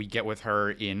stories that we get with her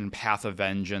in Path of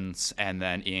Vengeance and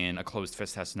then in A Closed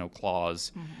Fist Has No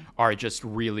Claws are just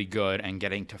really good, and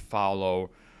getting to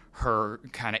follow her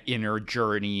kind of inner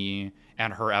journey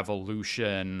and her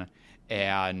evolution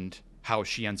and how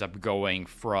she ends up going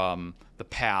from the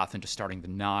path into starting the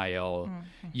Nile.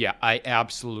 Yeah, I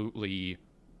absolutely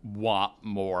want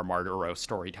more Martiro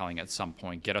storytelling at some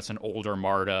point. Get us an older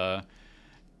Marta.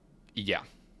 Yeah.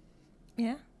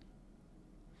 Yeah.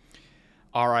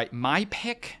 All right, my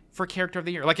pick for character of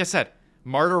the year, like I said,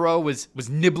 Martiro was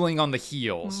nibbling on the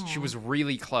heels. She was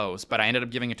really close, but I ended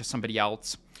up giving it to somebody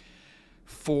else.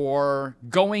 For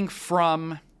going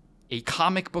from a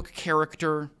comic book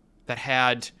character that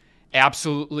had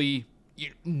absolutely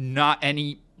not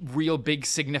any real big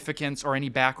significance or any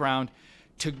background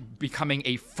to becoming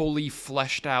a fully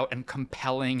fleshed out and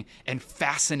compelling and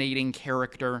fascinating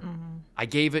character, I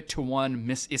gave it to one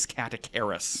Miss Iskata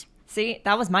Karis. See,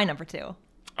 that was my number 2.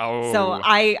 Oh. So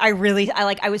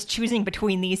I was choosing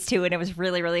between these 2, and it was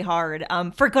really, really hard.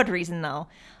 For good reason though.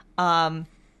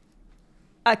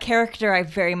 A character I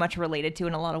very much related to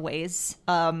in a lot of ways.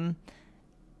 And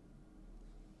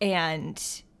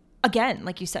again,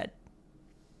 like you said,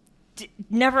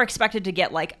 never expected to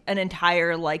get like an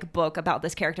entire like book about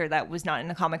this character that was not in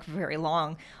the comic for very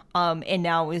long. And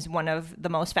now is one of the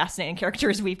most fascinating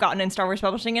characters we've gotten in Star Wars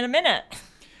publishing in a minute.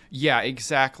 Yeah,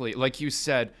 exactly. Like you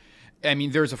said, I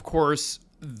mean, there's of course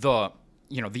the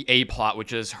A plot,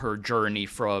 which is her journey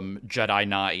from Jedi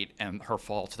Knight and her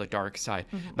fall to the dark side.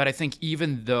 But I think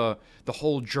even the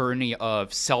whole journey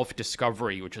of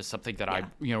self-discovery, which is something that I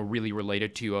really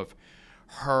related to, of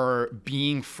her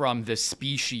being from this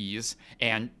species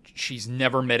and she's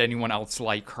never met anyone else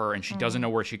like her, and she doesn't know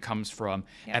where she comes from,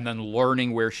 and then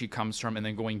learning where she comes from, and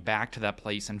then going back to that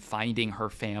place and finding her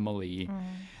family.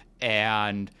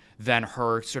 And then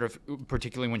her sort of,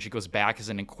 particularly when she goes back as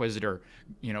an Inquisitor,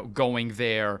 going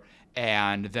there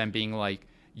and then being like,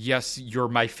 yes, you're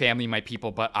my family, my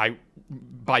people, but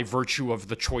by virtue of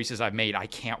the choices I've made, I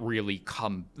can't really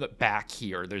come back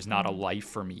here. There's not a life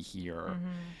for me here.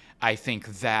 I think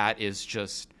that is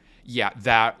just,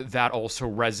 that also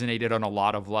resonated on a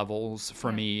lot of levels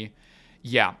for me.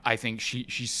 Yeah, I think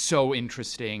she's so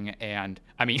interesting, and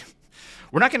I mean,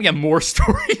 we're not going to get more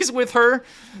stories with her,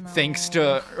 thanks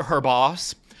to her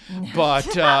boss.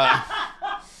 But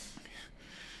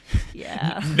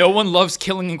no one loves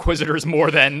killing Inquisitors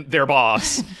more than their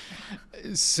boss.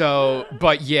 So,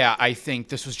 but yeah, I think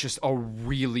this was just a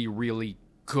really, really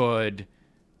good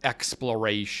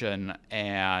exploration,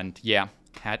 and yeah,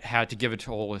 had to give it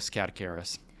to Olis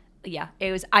Katakaris. Yeah,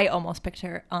 it was. I almost picked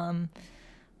her.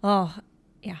 Oh,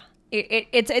 yeah.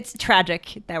 It's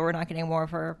tragic that we're not getting more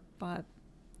of her, but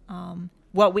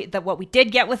what we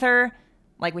did get with her,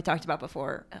 like we talked about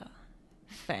before,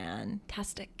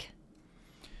 fantastic.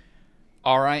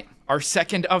 All right, our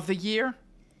second of the year,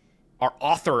 our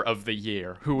author of the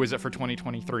year. Who was it for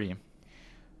 2023?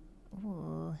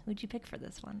 Ooh, who'd you pick for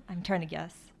this one? I'm trying to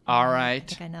guess. All right. I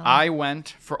think I know. I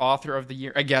went for author of the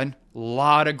year. Again, a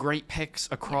lot of great picks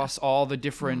across all the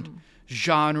different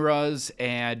genres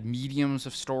and mediums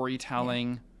of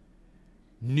storytelling,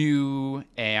 new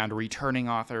and returning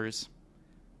authors.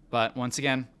 But once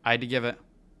again, I had to give it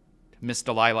to Miss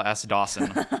Delilah S.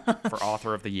 Dawson for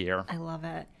author of the year. I love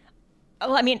it.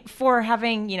 Well, I mean, for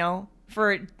having,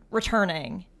 for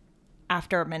returning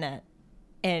after a minute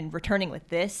and returning with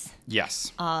this,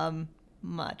 Yes.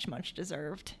 much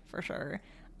deserved for sure.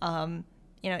 I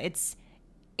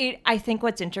think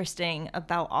what's interesting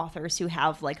about authors who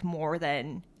have like more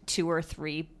than 2 or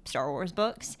 3 Star Wars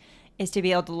books is to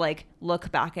be able to like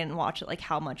look back and watch like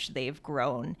how much they've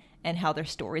grown and how their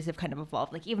stories have kind of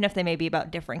evolved. Like even if they may be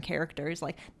about different characters,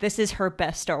 like this is her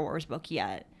best Star Wars book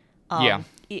yet. And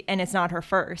it's not her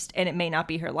first, and it may not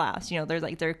be her last. There's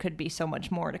like there could be so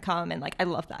much more to come, and like I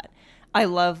love that. I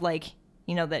love like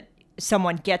that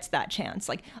someone gets that chance.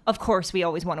 Like, of course, we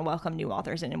always want to welcome new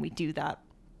authors in, and we do that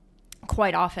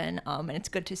quite often, and it's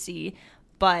good to see.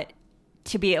 But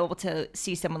to be able to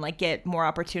see someone like get more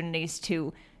opportunities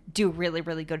to do really,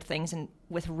 really good things and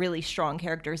with really strong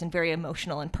characters and very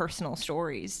emotional and personal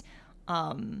stories,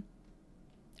 I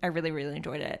really, really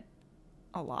enjoyed it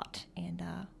a lot, and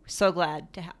so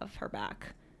glad to have her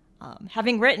back.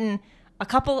 Having written a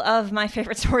couple of my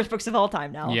favorite Star Wars books of all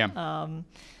time now. Yeah.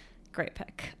 Great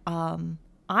pick.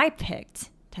 I picked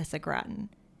Tessa Gratton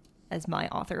as my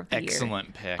author of the year.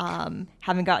 Excellent pick.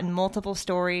 Having gotten multiple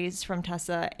stories from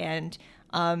Tessa, and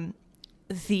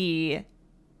the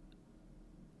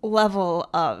level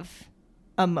of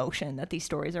emotion that these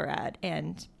stories are at,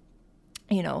 and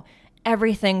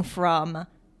everything from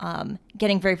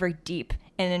getting very, very deep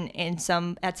and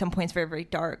at some points very, very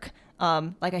dark.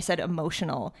 Like I said,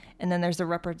 emotional, and then there's the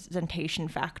representation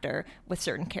factor with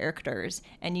certain characters,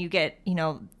 and you get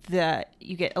you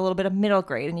get a little bit of middle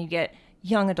grade, and you get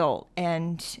young adult,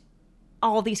 and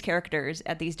all these characters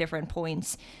at these different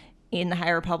points in the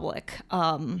High Republic.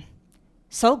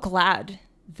 So glad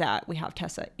that we have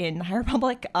Tessa in the High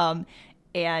Republic,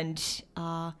 and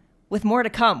with more to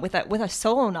come, with a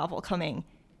solo novel coming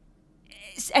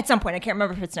at some point. I can't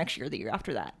remember if it's next year or the year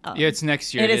after that. Yeah, it's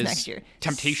next year. It is next year.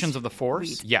 Temptations of the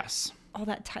Force? Sweet. Yes. Oh,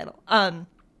 that title.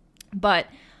 But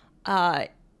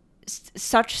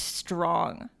such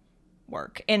strong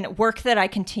work, and work that I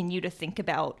continue to think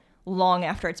about long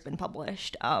after it's been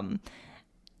published,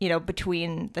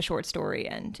 between the short story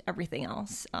and everything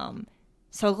else.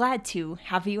 So glad to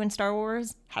have you in Star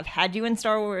Wars, have had you in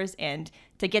Star Wars, and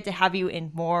to get to have you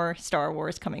in more Star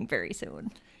Wars coming very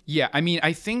soon. Yeah, I mean,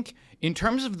 I think in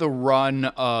terms of the run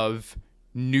of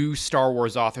new Star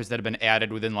Wars authors that have been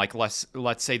added within, like, let's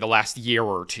say the last year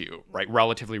or two, right,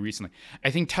 relatively recently, I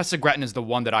think Tessa Gratton is the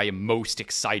one that I am most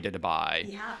excited by.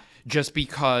 Yeah. Just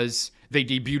because they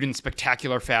debuted in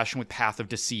spectacular fashion with Path of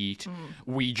Deceit.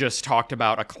 We just talked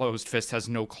about A Closed Fist Has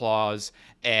No Claws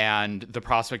and the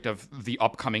prospect of the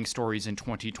upcoming stories in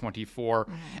 2024.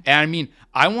 And I mean,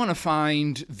 I want to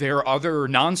find their other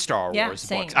non-Star Wars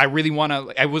books. I really want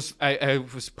to. I was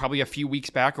probably a few weeks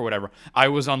back or whatever. I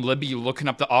was on Libby looking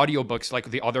up the audiobooks,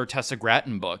 like the other Tessa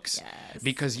Gratton books. Yes.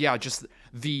 Because, yeah, just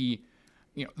the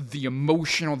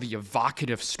emotional, the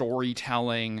evocative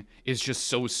storytelling is just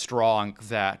so strong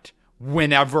that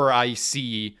whenever I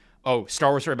see,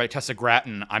 Star Wars story by Tessa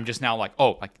Gratton, I'm just now like,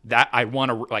 that. I want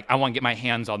to get my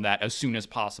hands on that as soon as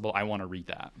possible. I want to read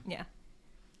that. Yeah.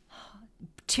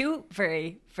 2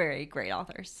 very, very great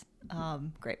authors.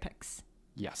 Great picks.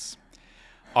 Yes.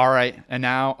 All right. And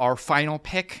now our final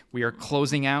pick. We are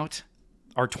closing out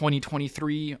our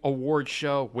 2023 award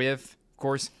show with, of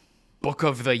course, Book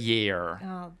of the Year.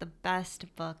 Oh, the best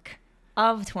book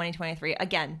of 2023.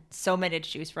 Again, so many to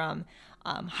choose from.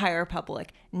 High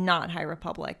Republic, not High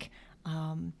Republic.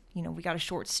 We got a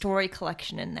short story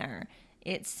collection in there.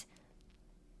 It's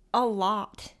a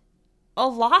lot. A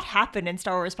lot happened in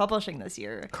Star Wars publishing this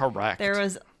year. Correct. There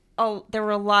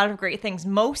were a lot of great things.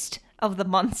 Most of the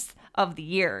months of the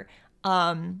year,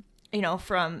 from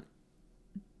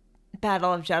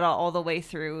Battle of Jeddah all the way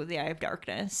through the Eye of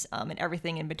Darkness, and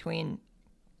everything in between.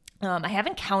 I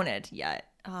haven't counted yet,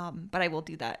 but I will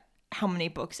do that. How many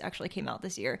books actually came out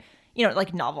this year? you know,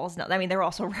 like novels. No, I mean, there were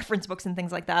also reference books and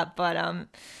things like that, but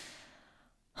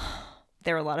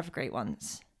there were a lot of great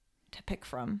ones to pick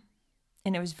from,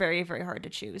 and it was very, very hard to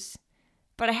choose.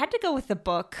 But I had to go with the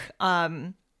book,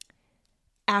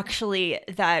 actually,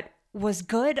 that was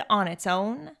good on its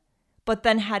own, but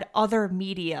then had other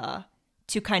media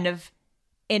to kind of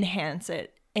enhance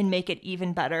it and make it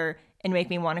even better and make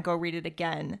me want to go read it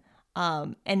again.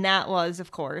 And that was,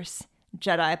 of course,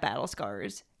 Jedi Battle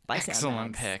Scars by Sam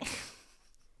Excellent Maggs. pick.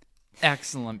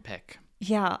 Excellent pick.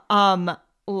 Yeah,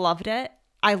 loved it.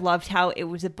 I loved how it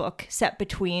was a book set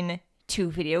between two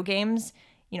video games,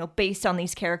 you know, based on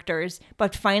these characters,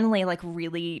 but finally, like,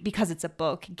 really, because it's a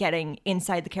book, getting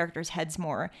inside the characters' heads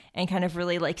more and kind of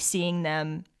really, like, seeing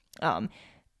them,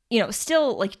 you know,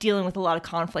 still, like, dealing with a lot of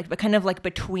conflict, but kind of, like,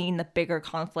 between the bigger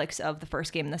conflicts of the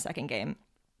first game and the second game.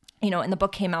 You know, and the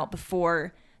book came out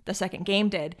before the second game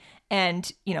did.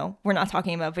 And, you know, we're not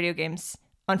talking about video games,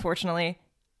 unfortunately,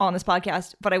 on this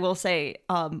podcast, but I will say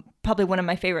probably one of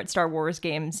my favorite Star Wars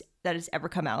games that has ever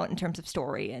come out in terms of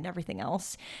story and everything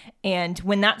else. And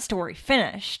when that story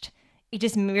finished, it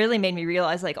just really made me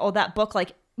realize, like, oh, that book,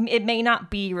 like, it may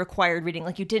not be required reading.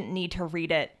 Like, you didn't need to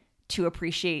read it to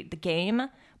appreciate the game,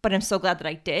 but I'm so glad that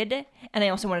I did. And I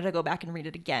also wanted to go back and read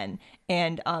it again.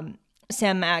 And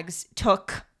Sam Maggs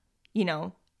took, you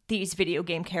know, these video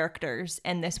game characters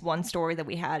and this one story that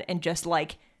we had and just,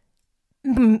 like,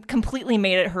 completely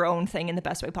made it her own thing in the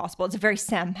best way possible. It's a very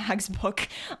Sam Maggs book,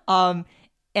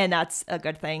 and that's a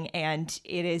good thing. And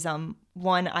it is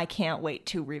one I can't wait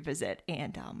to revisit.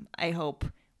 And I hope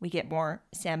we get more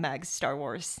Sam Maggs Star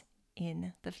Wars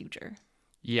in the future.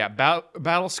 Yeah,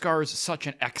 Battle Scars is such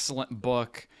an excellent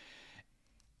book.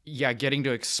 Yeah, getting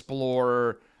to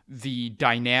explore the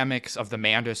dynamics of the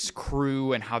Mantis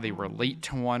crew and how they relate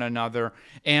to one another.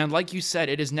 And like you said,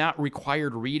 it is not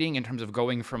required reading in terms of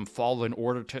going from Fallen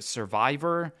Order to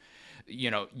Survivor. You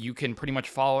know, you can pretty much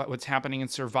follow what's happening in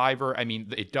Survivor. I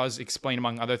mean, it does explain,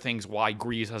 among other things, why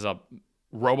Grease has a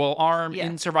robo arm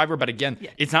in Survivor. But again,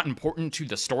 it's not important to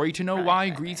the story to know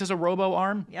why Grease has a robo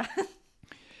arm. Yeah.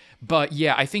 But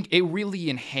yeah, I think it really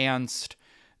enhanced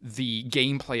the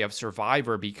gameplay of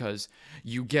Survivor, because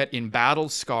you get in Battle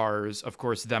Scars, of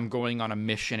course, them going on a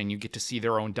mission, and you get to see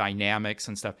their own dynamics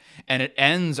and stuff. And it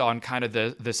ends on kind of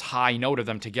this high note of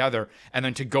them together, and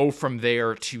then to go from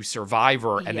there to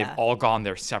Survivor, and they've all gone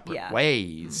their separate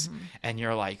ways. Mm-hmm. And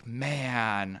you're like,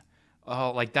 man,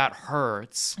 oh, like, that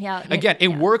hurts. Yeah. Again, it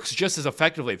works just as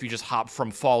effectively if you just hop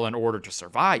from Fallen Order to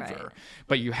Survivor. Right.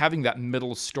 But you having that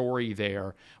middle story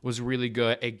there was really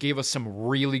good. It gave us some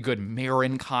really good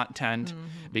Merrin content,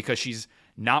 because she's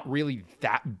not really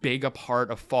that big a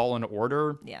part of Fallen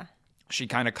Order. Yeah. She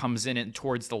kind of comes in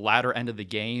towards the latter end of the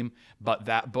game, but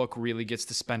that book really gets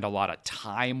to spend a lot of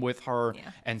time with her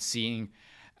and seeing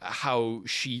how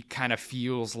she kind of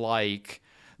feels like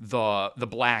the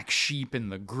black sheep in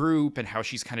the group, and how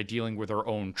she's kind of dealing with her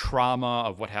own trauma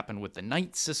of what happened with the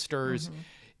Night Sisters. Mm-hmm.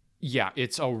 Yeah,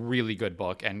 it's a really good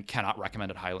book and cannot recommend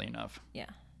it highly enough. Yeah.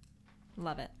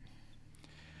 Love it.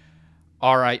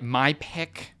 All right, my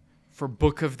pick for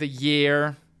book of the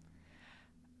year.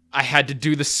 I had to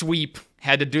do the sweep.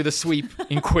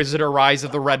 Inquisitor Rise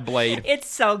of the Red Blade. It's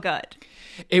so good.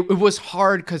 It was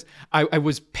hard because I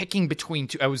was picking between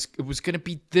two. It was going to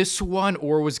be this one,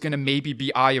 or it was going to maybe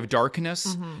be Eye of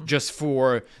Darkness, just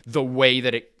for the way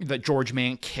that George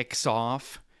Mann kicks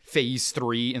off Phase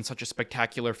 3 in such a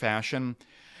spectacular fashion.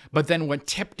 But then what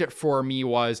tipped it for me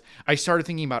was I started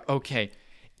thinking about, okay,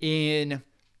 in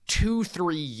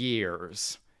 2-3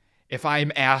 years, if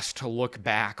I'm asked to look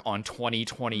back on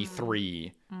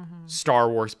 2023 Star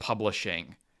Wars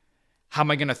publishing, how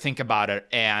am I going to think about it?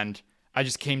 And I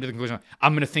just came to the conclusion,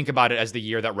 I'm going to think about it as the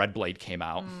year that Red Blade came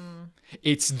out.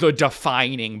 It's the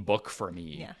defining book for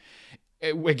me.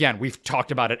 Yeah. Again, we've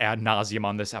talked about it ad nauseum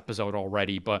on this episode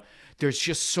already, but there's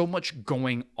just so much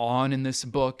going on in this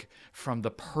book, from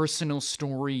the personal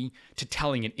story to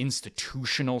telling an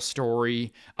institutional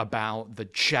story about the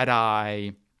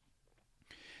Jedi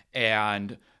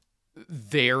and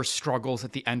their struggles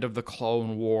at the end of the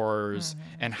Clone Wars,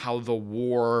 and how the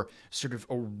war sort of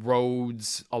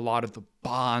erodes a lot of the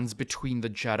bonds between the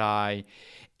Jedi.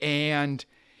 And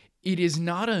it is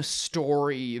not a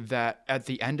story that, at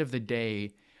the end of the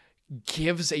day,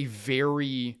 gives a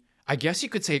very, I guess you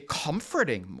could say,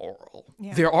 comforting moral.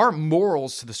 Yeah. There are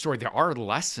morals to the story. There are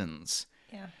lessons.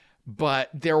 Yeah. But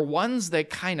they're ones that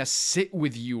kind of sit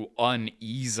with you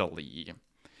uneasily.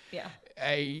 Yeah.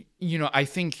 I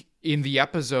think in the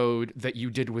episode that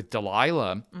you did with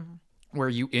Delilah, where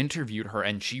you interviewed her,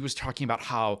 and she was talking about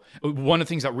how one of the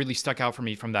things that really stuck out for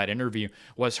me from that interview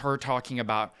was her talking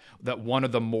about that one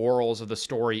of the morals of the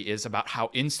story is about how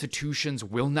institutions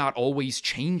will not always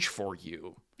change for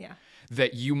you. Yeah.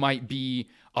 That you might be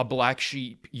a black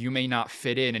sheep, you may not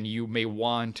fit in, and you may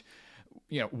want,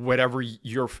 whatever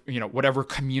whatever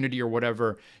community or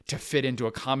whatever to fit in to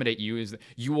accommodate you, is that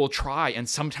you will try, and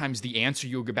sometimes the answer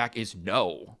you'll get back is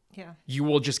no. Yeah. You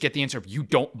will just get the answer of you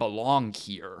don't belong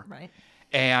here. Right.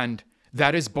 And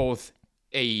that is both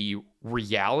a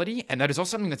reality, and that is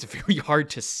also something that's very hard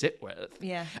to sit with.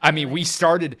 Yeah. I mean, we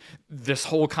started this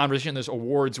whole conversation, this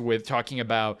awards, with talking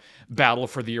about Battle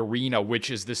for the Arena,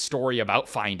 which is this story about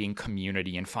finding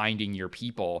community and finding your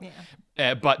people.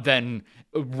 Yeah. But then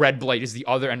Red Blade is the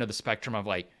other end of the spectrum of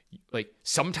like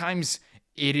sometimes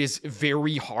it is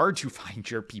very hard to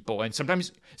find your people, and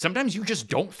sometimes you just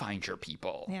don't find your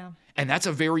people. Yeah. And that's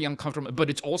a very uncomfortable, but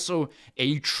it's also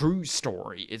a true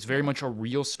story. It's very much a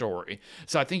real story.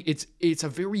 So I think it's a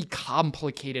very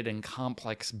complicated and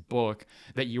complex book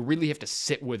that you really have to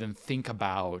sit with and think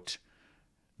about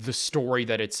the story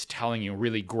that it's telling you,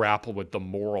 really grapple with the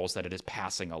morals that it is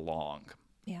passing along.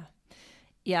 Yeah.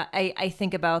 Yeah, I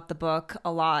think about the book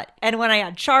a lot. And when I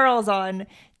had Charles on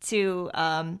to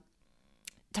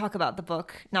talk about the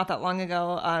book not that long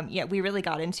ago, we really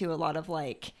got into a lot of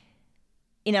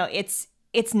it's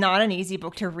not an easy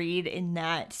book to read in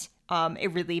that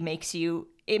it really makes you,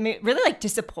 really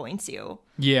disappoints you.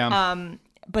 Yeah.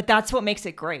 But that's what makes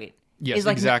it great. Yes,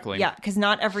 exactly. Yeah, because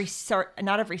not every Star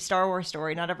Wars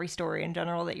story, not every story in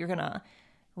general that you're gonna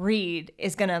read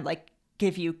is gonna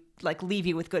give you leave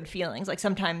you with good feelings.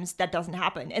 Sometimes that doesn't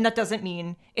happen, and that doesn't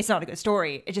mean it's not a good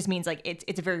story. It just means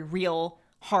it's a very real,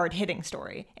 hard hitting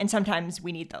story, and sometimes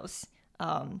we need those.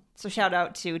 So shout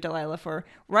out to Delilah for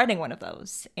writing one of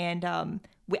those, and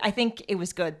I think it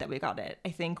was good that we got it. I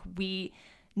think we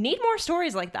need more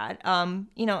stories like that.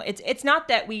 It's not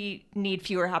that we need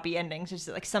fewer happy endings. It's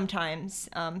just sometimes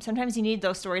you need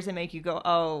those stories that make you go,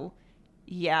 oh,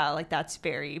 yeah, that's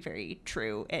very, very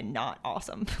true and not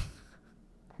awesome.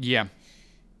 Yeah.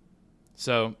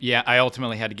 So, yeah, I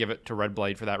ultimately had to give it to Red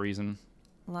Blade for that reason.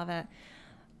 Love it.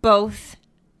 Both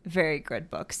very good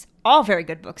books. All very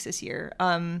good books this year.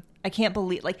 I can't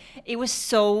believe, it was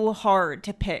so hard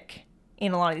to pick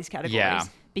in a lot of these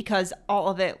categories because all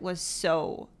of it was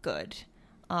so good.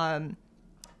 And,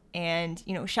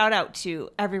 shout out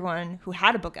to everyone who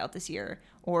had a book out this year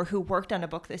or who worked on a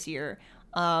book this year.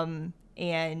 There's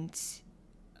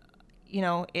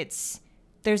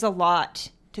a lot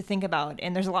to think about,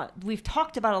 and there's a lot we've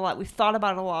talked about, a lot we've thought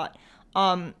about, a lot.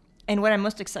 And what I'm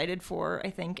most excited for, I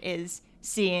think, is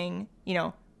seeing,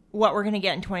 what we're going to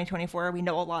get in 2024. We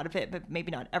know a lot of it, but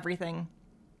maybe not everything.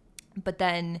 But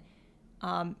then,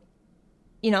 who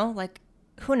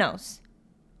knows?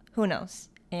 Who knows?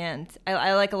 And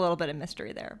I like a little bit of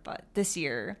mystery there, but this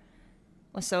year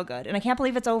was so good. And I can't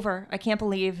believe it's over. I can't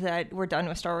believe that we're done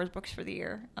with Star Wars books for the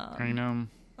year. I know.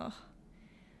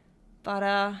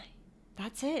 But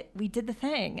that's it. We did the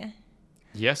thing.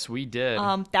 Yes, we did.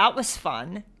 That was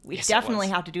fun. We Yes, definitely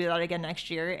have to do that again next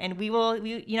year, and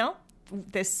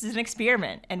this is an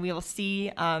experiment, and we will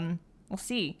see. We'll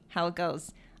see how it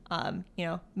goes.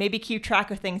 Maybe keep track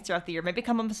of things throughout the year. Maybe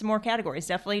come up with some more categories.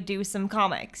 Definitely do some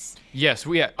comics. Yes,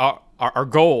 our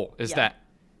goal is that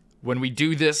when we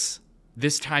do this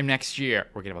time next year,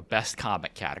 we're gonna have a best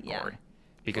comic category.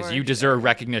 Because you deserve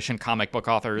recognition, comic book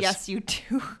authors. Yes, you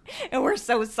do. And we're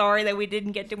so sorry that we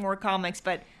didn't get to more comics.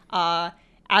 But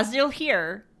as you'll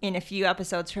hear in a few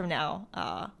episodes from now,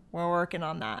 we're working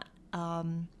on that.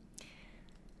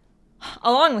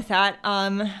 Along with that,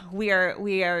 we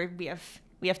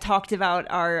have talked about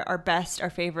our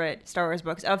favorite Star Wars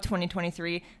books of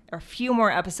 2023. There are a few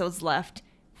more episodes left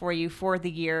for you for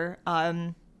the year.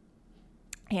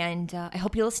 And I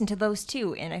hope you listen to those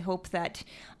too. And I hope that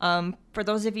for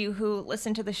those of you who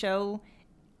listen to the show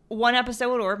one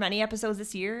episode or many episodes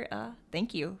this year,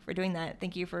 thank you for doing that.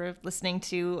 Thank you for listening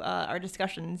to our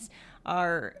discussions,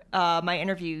 my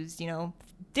interviews,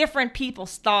 different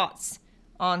people's thoughts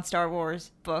on Star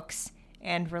Wars books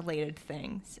and related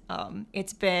things.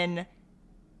 It's been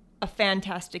a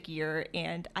fantastic year,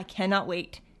 and I cannot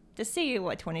wait to see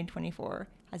what 2024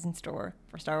 has in store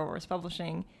for Star Wars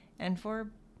publishing and for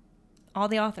all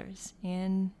the authors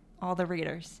and all the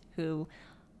readers who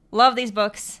love these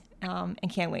books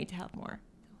and can't wait to have more.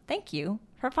 Thank you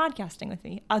for podcasting with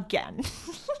me again.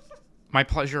 My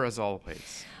pleasure as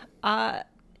always.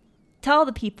 Tell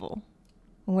the people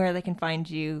where they can find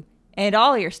you and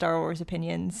all your Star Wars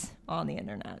opinions on the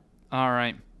internet. All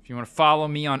right. If you want to follow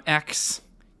me on X,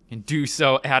 you can do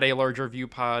so at A Large Review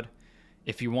Pod.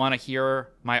 If you want to hear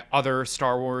my other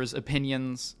Star Wars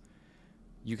opinions,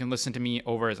 you can listen to me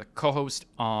over as a co-host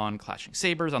on Clashing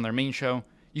Sabers on their main show.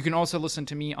 You can also listen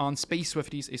to me on Space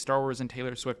Swifties, a Star Wars and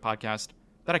Taylor Swift podcast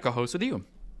that I co-host with you.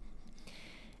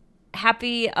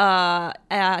 Happy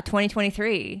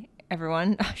 2023,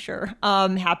 everyone. Sure.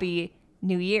 Happy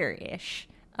New Year-ish.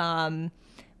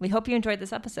 We hope you enjoyed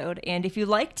this episode. And if you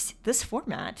liked this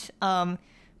format,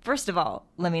 first of all,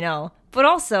 let me know. But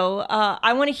also,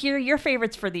 I want to hear your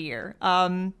favorites for the year.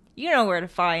 You know where to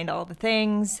find all the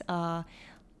things. I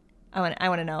want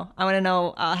to know. I want to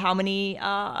know how many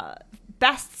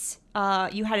bests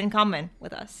you had in common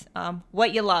with us.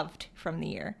 What you loved from the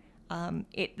year.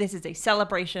 This is a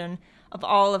celebration of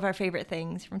all of our favorite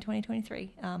things from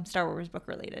 2023, Star Wars book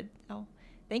related. So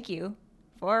thank you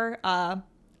for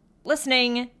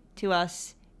listening to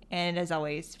us, and as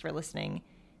always, for listening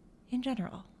in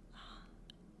general.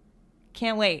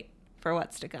 Can't wait for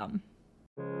what's to come.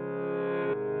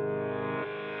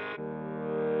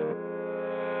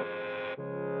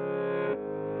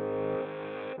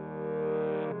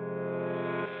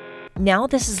 Now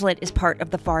This Is Lit is part of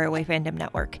the Faraway Fandom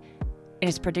Network. It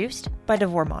is produced by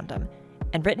Devor Mondum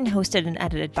and written, hosted, and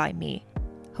edited by me.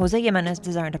 Jose Jimenez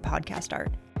designed a podcast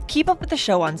art. Keep up with the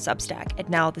show on Substack at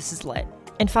Now This Is Lit,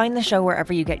 and find the show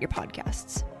wherever you get your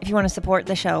podcasts. If you want to support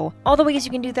the show, all the ways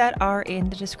you can do that are in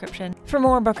the description. For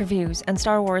more book reviews and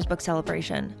Star Wars book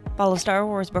celebration, follow Star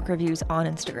Wars Book Reviews on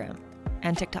Instagram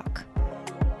and TikTok.